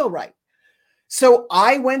me feel right. So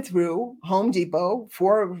I went through Home Depot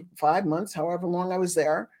 4 or 5 months, however long I was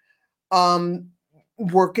there,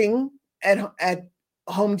 working at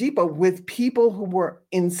Home Depot with people who were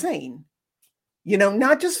insane.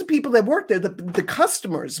 Not just the people that worked there, the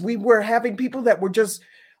customers. We were having people that were just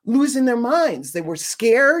losing their minds. They were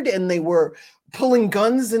scared and they were pulling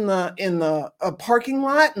guns in the parking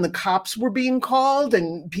lot, and the cops were being called,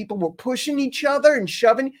 and people were pushing each other and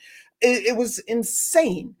shoving. It was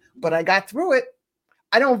insane. but I got through it.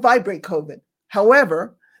 I don't vibrate COVID.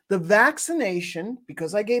 However, the vaccination,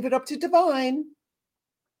 because I gave it up to divine,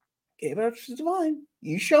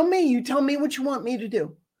 you show me, you tell me what you want me to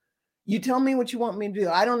do. You tell me what you want me to do.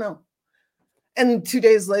 I don't know. And 2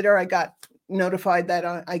 days later, I got notified that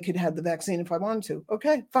I could have the vaccine if I wanted to.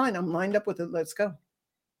 Okay, fine. I'm lined up with it. Let's go.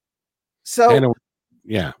 So,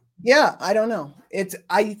 yeah, I don't know.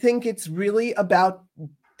 I think it's really about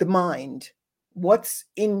the mind. What's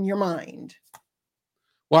in your mind?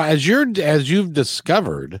 Well, as you've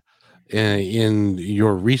discovered in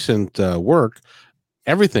your recent work,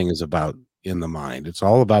 everything is about in the mind. It's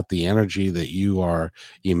all about the energy that you are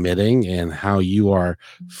emitting and how you are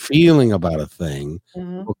feeling about a thing.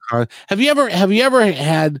 Mm-hmm. Have you ever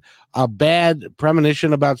had a bad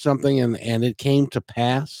premonition about something and it came to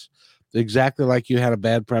pass exactly like you had a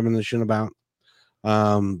bad premonition about?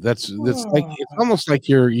 That's like, it's almost like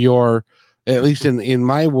you're at least in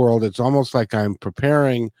my world, it's almost like I'm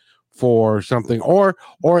preparing for something, or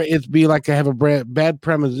it'd be like I have a bad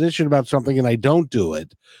premonition about something and I don't do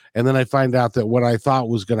it, and then I find out that what I thought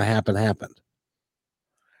was going to happen happened.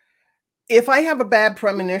 If I have a bad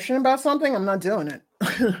premonition about something, I'm not doing it.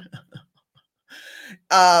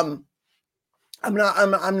 I'm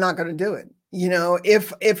not going to do it. You know,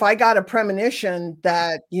 if I got a premonition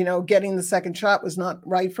that, you know, getting the second shot was not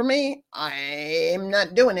right for me, I'm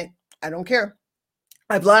not doing it. I don't care.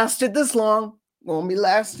 I've lasted this long. Won't be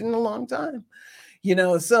lasting a long time, you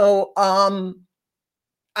know. So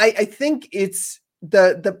I think it's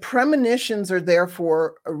the premonitions are there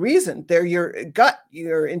for a reason. They're your gut,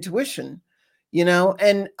 your intuition, you know.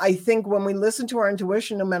 And I think when we listen to our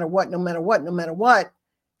intuition, no matter what,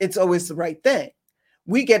 it's always the right thing.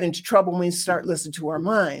 We get into trouble when we start listening to our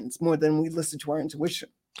minds more than we listen to our intuition.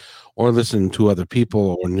 Or listen to other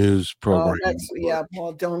people or news programs.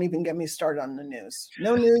 Well, don't even get me started on the news.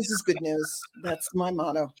 No news is good news. That's my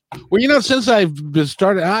motto. Well, you know, since I've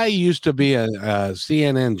started, I used to be a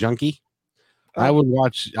CNN junkie. I would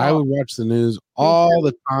watch the news all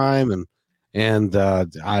the time, and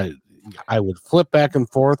I would flip back and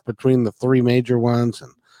forth between the three major ones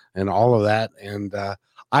and all of that. And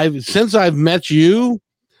since I've met you,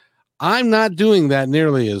 I'm not doing that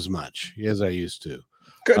nearly as much as I used to.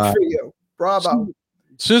 Good for you. Bravo.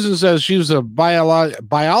 Susan says she was a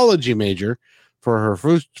biology major for her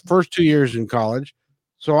first 2 years in college.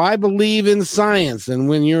 So I believe in science. And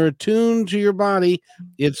when you're attuned to your body,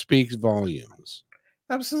 it speaks volumes.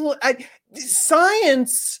 Absolutely.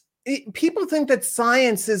 Science, people think that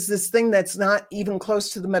science is this thing that's not even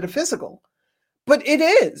close to the metaphysical. But it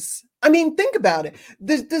is. I mean, think about it.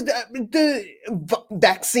 The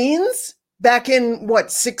vaccines back in,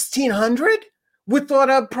 1600? We thought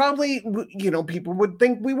of probably, you know, people would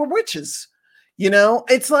think we were witches. You know,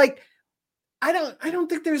 it's like, I don't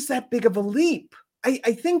think there's that big of a leap. I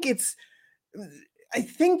think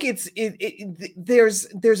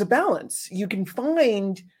there's a balance. You can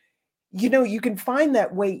find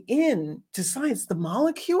that way in to science, the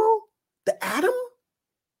molecule, the atom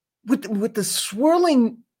with the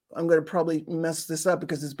swirling. I'm going to probably mess this up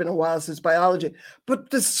because it's been a while since biology, but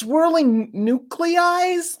the swirling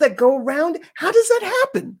nuclei that go around, how does that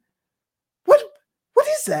happen? What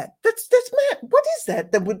is that? That's mad. What is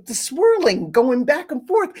that? With the swirling going back and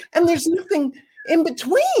forth, and there's nothing in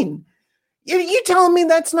between. You telling me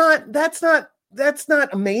that's not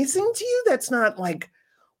amazing to you? That's not like,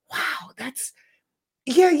 wow,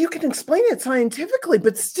 you can explain it scientifically,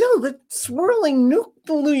 but still the swirling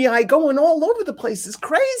nuclei going all over the place is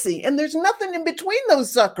crazy. And there's nothing in between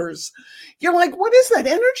those suckers. You're like, what is that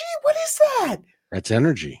energy? What is that? That's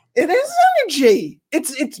energy. It is energy.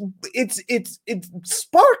 It's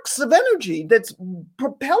sparks of energy that's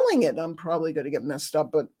propelling it. I'm probably going to get messed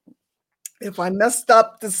up, but if I messed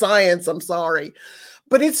up the science, I'm sorry.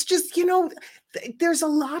 But it's just, you know, there's a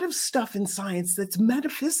lot of stuff in science that's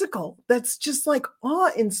metaphysical, that's just like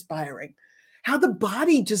awe-inspiring. How the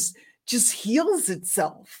body just heals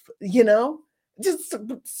itself, you know? Just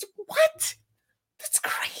what? That's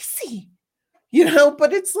crazy, you know,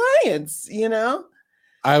 but it's science, you know?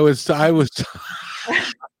 I was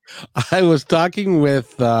talking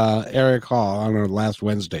with Eric Hall on our last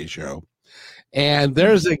Wednesday show, and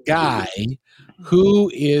there's a guy who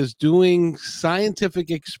is doing scientific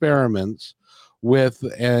experiments with,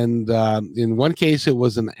 and in one case it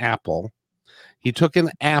was an apple. He took an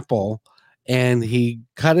apple and he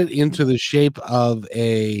cut it into the shape of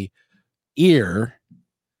a ear,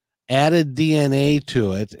 added DNA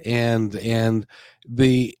to it, and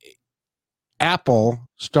the apple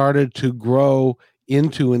started to grow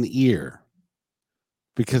into an ear.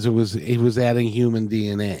 because he was adding human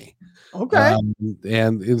DNA. Okay.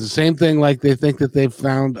 And it's the same thing. Like they think that they've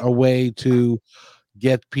found a way to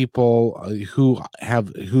get people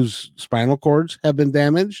whose spinal cords have been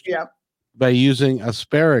damaged Yeah. by using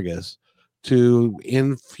asparagus to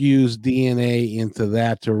infuse DNA into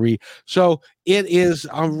that so it is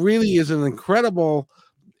really is an incredible,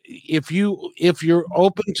 if you're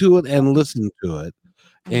open to it and listen to it,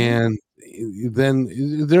 and then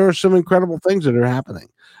there are some incredible things that are happening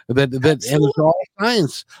and it's all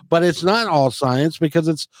science, but it's not all science because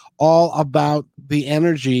it's all about the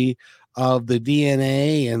energy of the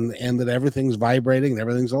DNA and that everything's vibrating and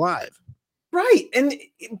everything's alive. Right.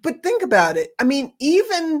 But think about it. I mean,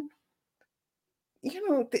 even,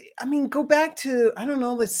 go back to, I don't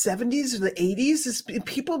know, the 70s or the 80s,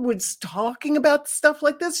 people was talking about stuff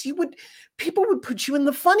like this. People would put you in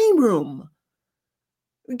the funny room.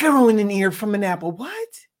 Growing an ear from an apple. What?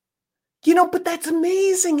 But that's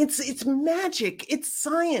amazing. It's magic. It's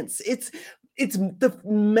science. It's the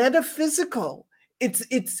metaphysical. It's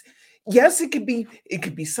yes, it could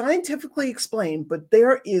be scientifically explained, but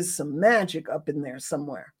there is some magic up in there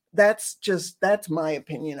somewhere. That's my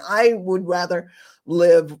opinion. I would rather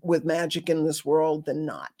live with magic in this world than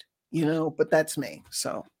not, but that's me.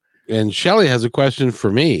 So. And Shelley has a question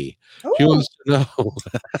for me. Oh. She wants to know.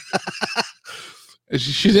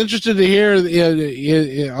 She's interested to hear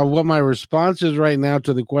what my response is right now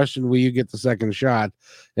to the question, will you get the second shot?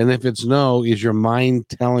 And if it's no, is your mind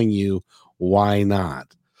telling you why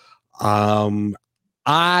not?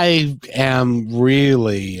 I am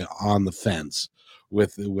really on the fence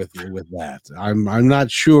with that. I'm not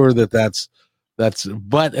sure that's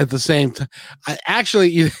but at the same time,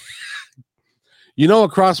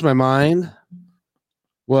 what crossed my mind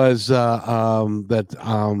was that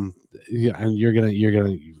yeah, and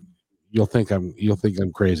you'll think I'm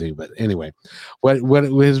crazy, but anyway, what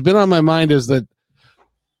has been on my mind is that,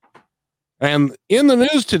 and in the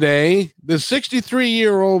news today, the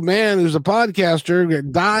 63-year-old man who's a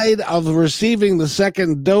podcaster died of receiving the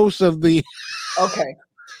second dose of the. Okay,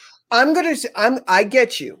 I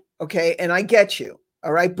get you. Okay, and I get you.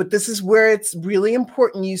 All right, but this is where it's really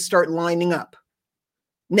important you start lining up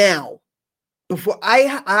now. Before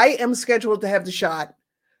I am scheduled to have the shot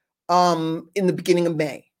in the beginning of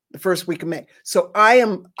May, the first week of May. So I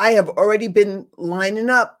have already been lining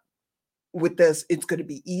up with this. It's going to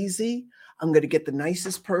be easy. I'm going to get the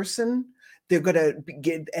nicest person. They're going to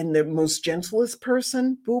get, and the most gentlest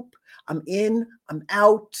person. Boop. I'm in, I'm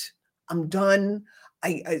out, I'm done.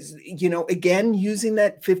 I again, using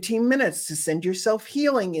that 15 minutes to send yourself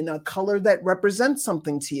healing in a color that represents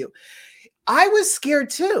something to you. I was scared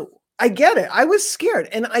too. I get it. I was scared.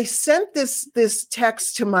 And I sent this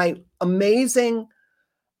text to my amazing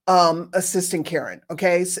assistant, Karen.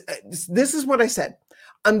 Okay. So this is what I said.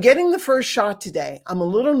 I'm getting the first shot today. I'm a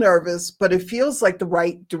little nervous, but it feels like the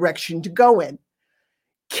right direction to go in.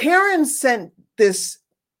 Karen sent this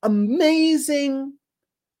amazing,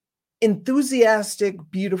 enthusiastic,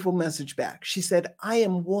 beautiful message back. She said, I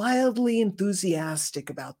am wildly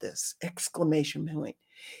enthusiastic about this! Exclamation point.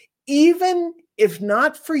 Even if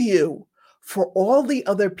not for you, for all the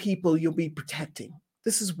other people you'll be protecting.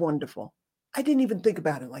 This is wonderful. I didn't even think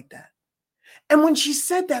about it like that. And when she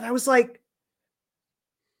said that, I was like,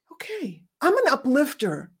 okay, I'm an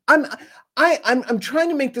uplifter. I'm trying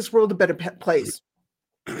to make this world a better place.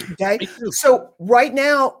 Okay. So right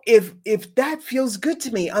now, if that feels good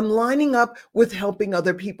to me, I'm lining up with helping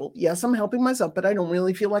other people. Yes, I'm helping myself, but I don't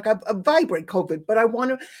really feel like I vibrate COVID, but I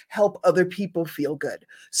want to help other people feel good.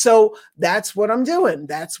 So that's what I'm doing.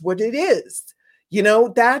 That's what it is.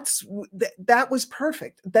 That was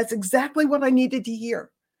perfect. That's exactly what I needed to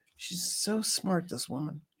hear. She's so smart, this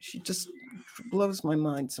woman. She just blows my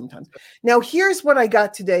mind sometimes. Now, here's what I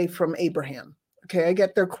got today from Abraham. Okay. I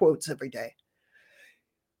get their quotes every day.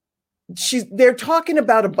 They're talking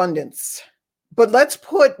about abundance, but let's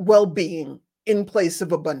put well-being in place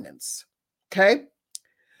of abundance. Okay.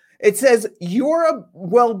 It says your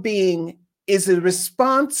well-being is a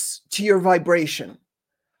response to your vibration.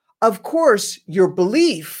 Of course, your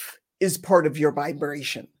belief is part of your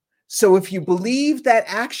vibration. So if you believe that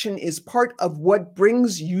action is part of what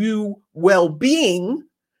brings you well-being,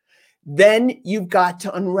 then you've got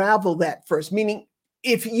to unravel that first. Meaning,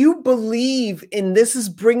 if you believe in this is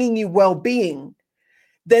bringing you well-being,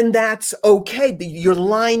 then that's okay. You're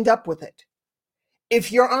lined up with it.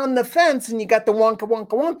 If you're on the fence and you got the wonka,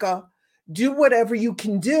 wonka, wonka, do whatever you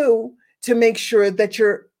can do to make sure that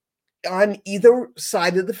you're on either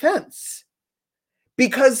side of the fence.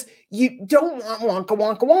 Because you don't want wonka,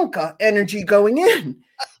 wonka, wonka energy going in.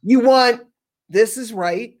 You want, this is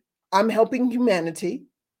right. I'm helping humanity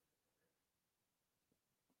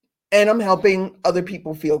and I'm helping other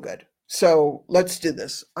people feel good. So let's do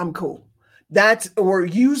this. I'm cool. Or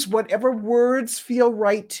use whatever words feel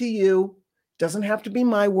right to you. Doesn't have to be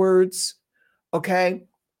my words. Okay.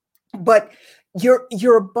 But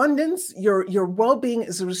your abundance, your well-being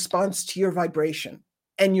is a response to your vibration.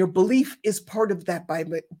 And your belief is part of that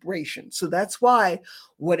vibration. So that's why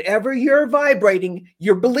whatever you're vibrating,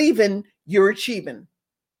 you're believing, you're achieving.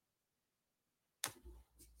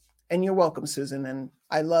 And you're welcome, Susan. And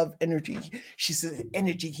I love energy. She says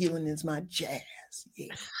energy healing is my jazz.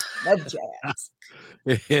 Yeah, love jazz.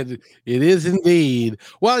 It is indeed.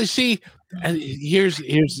 Well, you see, and here's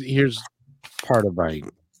part of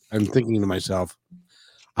I'm thinking to myself,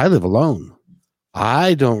 I live alone.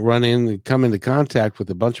 I don't come into contact with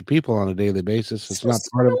a bunch of people on a daily basis. It's not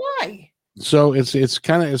part of why. So it's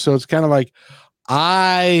kind of like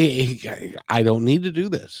I don't need to do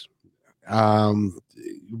this.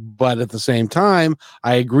 But at the same time,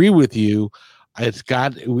 I agree with you.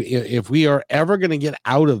 If we are ever going to get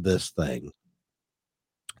out of this thing,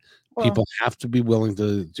 people have to be willing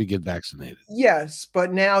to get vaccinated. Yes,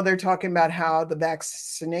 but now they're talking about how the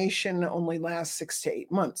vaccination only lasts 6 to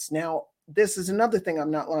 8 months. Now, this is another thing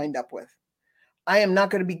I'm not lined up with. I am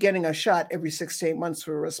not going to be getting a shot every 6 to 8 months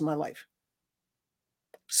for the rest of my life.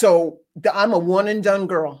 So I'm a one and done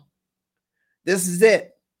girl. This is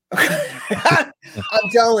it. I'm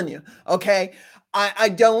telling you. Okay. I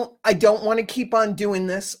don't want to keep on doing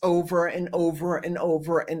this over and over and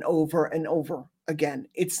over and over and over again.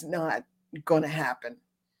 It's not going to happen.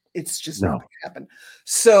 It's just not going to happen.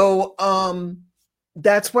 So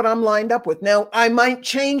that's what I'm lined up with. Now, I might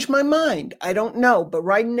change my mind. I don't know. But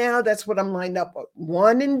right now, that's what I'm lined up with.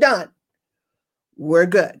 One and done. We're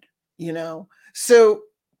good. So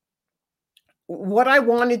what I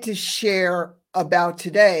wanted to share about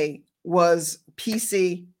today was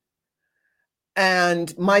PC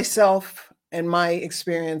and myself and my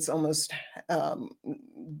experience almost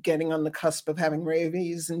getting on the cusp of having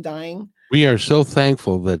rabies and dying. We are so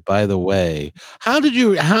thankful that, by the way, how did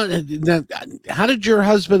your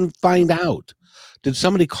husband find out? Did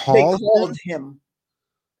somebody call? They called him.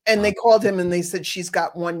 And they called him and they said, she's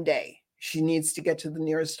got 1 day. She needs to get to the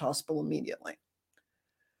nearest hospital immediately.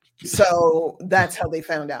 So that's how they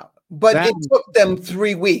found out. But it took them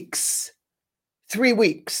 3 weeks. 3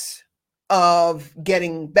 weeks of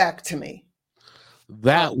getting back to me.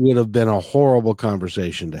 That would have been a horrible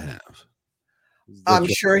conversation to have. I'm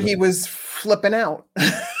sure he was flipping out.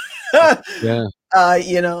 Yeah.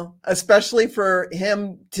 Especially for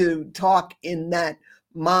him to talk in that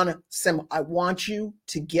monosyllable. I want you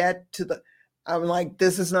to get to the. I'm like,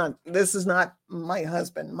 this is not my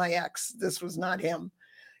husband, my ex. This was not him.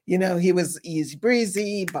 He was easy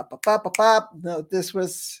breezy. No, this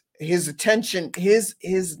was his attention.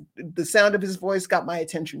 The sound of his voice got my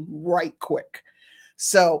attention right quick.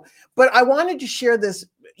 So, but I wanted to share this,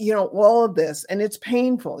 all of this, and it's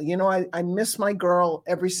painful. I miss my girl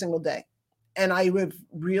every single day. And I have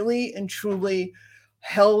really and truly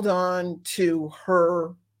held on to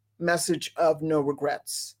her message of no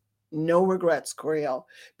regrets. No regrets, Coriel,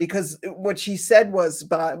 because what she said was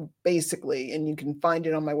basically, and you can find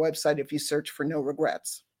it on my website if you search for no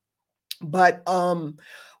regrets. But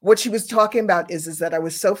what she was talking about is that I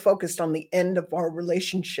was so focused on the end of our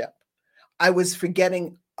relationship, I was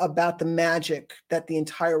forgetting about the magic that the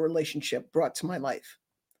entire relationship brought to my life.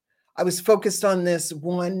 I was focused on this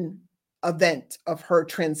one event of her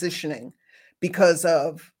transitioning because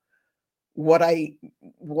of what I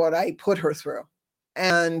put her through.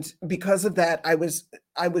 And because of that, I was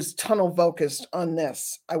tunnel focused on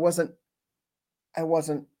this. I wasn't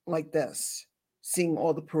like this, seeing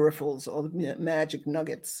all the peripherals, all the magic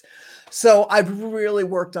nuggets. So I've really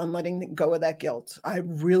worked on letting go of that guilt.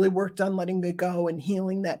 I've really worked on letting it go and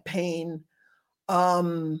healing that pain.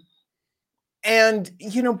 But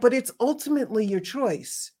it's ultimately your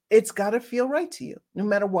choice. It's got to feel right to you, no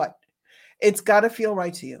matter what. It's got to feel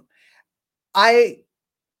right to you.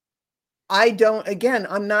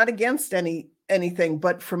 I'm not against anything,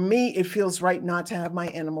 but for me, it feels right not to have my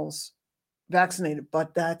animals vaccinated,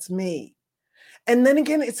 but that's me. And then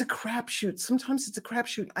again, it's a crapshoot. Sometimes it's a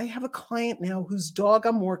crapshoot. I have a client now whose dog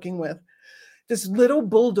I'm working with, this little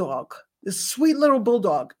bulldog, this sweet little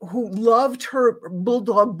bulldog who loved her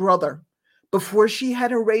bulldog brother before she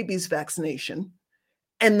had her rabies vaccination.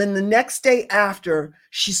 And then the next day after,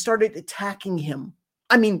 she started attacking him.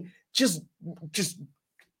 I mean, this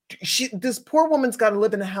poor woman's got to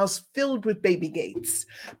live in a house filled with baby gates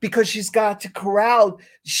because she's got to corral.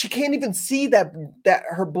 She can't even see that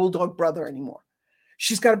her bulldog brother anymore.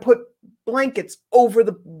 she's got to put blankets over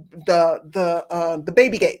the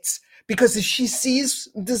baby gates, because if she sees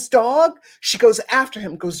this dog, she goes after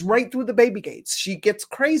him, goes right through the baby gates. She gets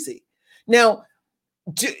crazy. Now,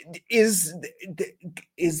 is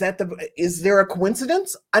there a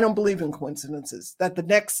coincidence? I don't believe in coincidences. That the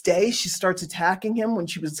next day she starts attacking him when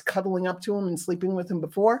she was cuddling up to him and sleeping with him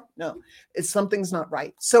before? No, something's not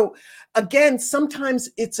right. So again, sometimes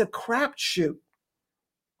it's a crapshoot.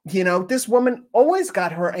 This woman always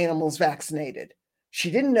got her animals vaccinated. She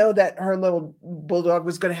didn't know that her little bulldog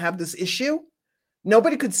was going to have this issue.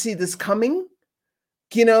 Nobody could see this coming.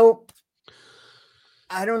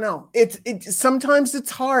 I don't know. Sometimes it's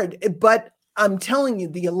hard, but I'm telling you,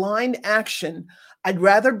 the aligned action, I'd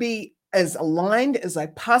rather be as aligned as I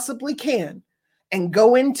possibly can and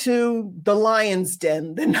go into the lion's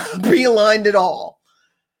den than not be aligned at all.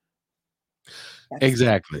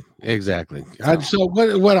 Exactly. So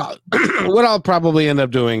what I'll probably end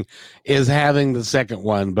up doing is having the second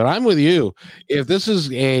one, but I'm with you. If this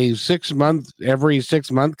is a every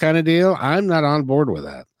 6 month kind of deal, I'm not on board with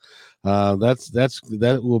that.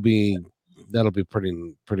 That'll be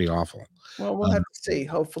pretty awful. Well, we'll have to see.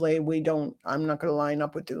 Hopefully I'm not going to line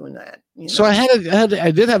up with doing that. So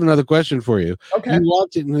I did have another question for you. Okay. You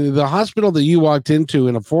walked in the hospital that you walked into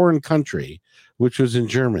in a foreign country, which was in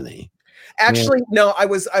Germany. Actually, no, I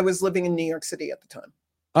was living in New York City at the time.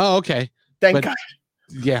 Oh, okay. Thank God.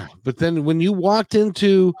 Yeah. But then when you walked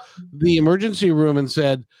into the emergency room and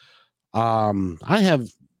said, I have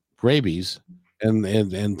rabies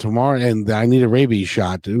and tomorrow, and I need a rabies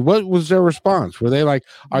shot, what was their response? Were they like,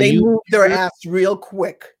 they moved their ass real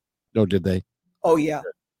quick? No, did they? Oh, yeah.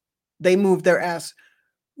 They moved their ass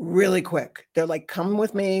really quick. They're like, come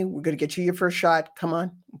with me. We're going to get you your first shot. Come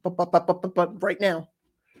on.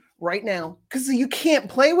 Right now. Because you can't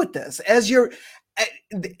play with this. As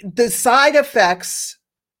the side effects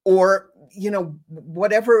or,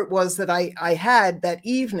 whatever it was that I had that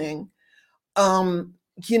evening,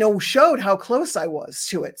 showed how close I was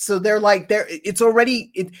to it. So they're like, it's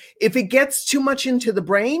already, if it gets too much into the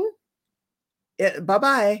brain,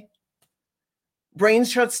 bye-bye. Brain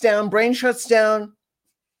shuts down,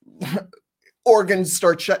 organs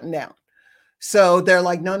start shutting down. So they're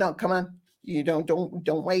like, no, come on. You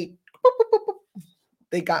don't wait.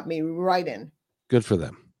 They got me right in. Good for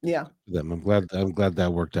them. Yeah. I'm glad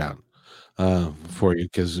that worked out for you,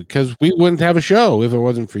 because we wouldn't have a show if it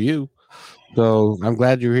wasn't for you. So I'm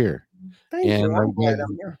glad you're here. Thank you. I'm glad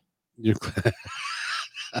I'm here. You're glad.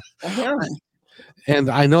 I And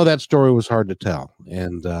I know that story was hard to tell,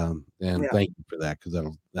 and Yeah. thank you for that, because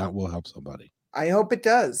that will help somebody. I hope it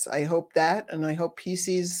does. I hope that, and I hope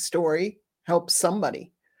PC's story helps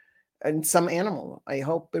somebody and some animal. I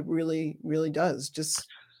hope it really, really does. Just,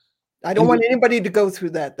 I don't want anybody to go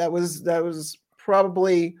through that. That was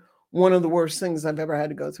probably one of the worst things I've ever had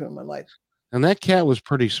to go through in my life. And that cat was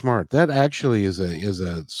pretty smart. That actually is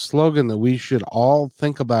a slogan that we should all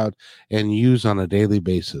think about and use on a daily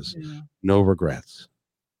basis. Yeah. No regrets.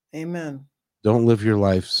 Amen. Don't live your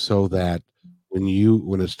life so that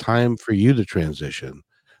when it's time for you to transition,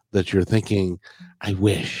 that you're thinking, I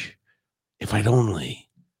wish, if I'd only,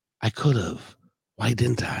 I could have. Why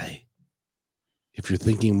didn't I? If you're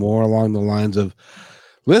thinking more along the lines of,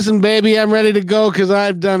 listen, baby, I'm ready to go because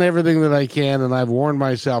I've done everything that I can and I've worn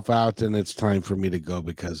myself out, and it's time for me to go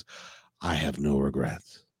because I have no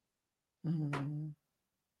regrets. Mm-hmm.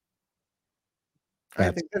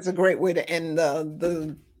 I think that's a great way to end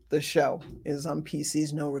the show, is on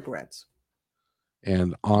PC's no regrets.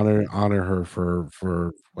 And honor her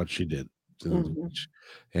for what she did. Mm-hmm.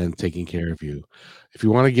 And taking care of you. If you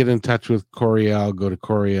want to get in touch with Coriel, go to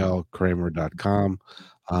CorielKramer.com.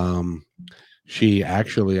 She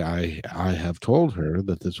actually, I have told her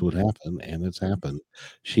that this would happen, and it's happened.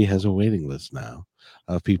 She has a waiting list now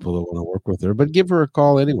of people that want to work with her, but give her a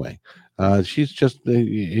call anyway. She's just,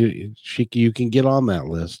 you can get on that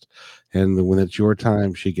list, and when it's your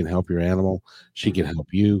time, she can help your animal. She can help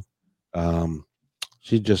you.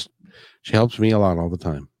 She helps me a lot all the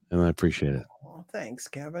time, and I appreciate it. Well, thanks,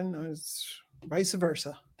 Kevin. It's vice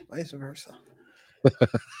versa.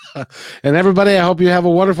 And everybody, I hope you have a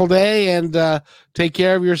wonderful day, and take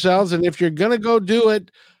care of yourselves. And if you're gonna go do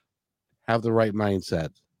it, have the right mindset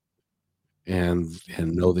and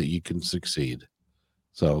know that you can succeed.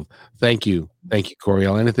 So thank you,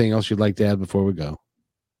 Coriel. Anything else you'd like to add before we go?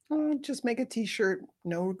 Just make a t-shirt,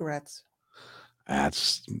 no regrets.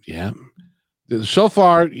 That's, yeah. So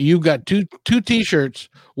far, you've got two t-shirts.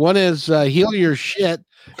 One is heal your shit,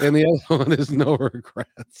 and the other one is no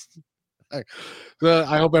regrets. So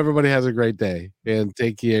I hope everybody has a great day and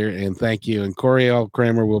take care and thank you. And Coriel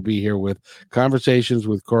Kramer will be here with Conversations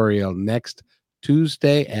with Coriel next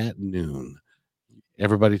Tuesday at noon.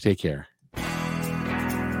 Everybody take care.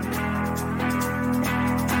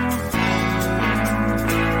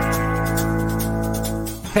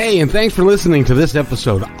 Hey, and thanks for listening to this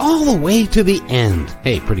episode all the way to the end.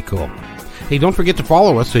 Hey, pretty cool. Hey, don't forget to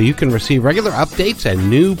follow us so you can receive regular updates and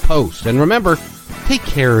new posts. And remember, take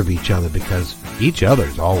care of each other because each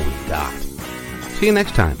other's all we've got. See you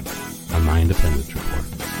next time on My Independence Report.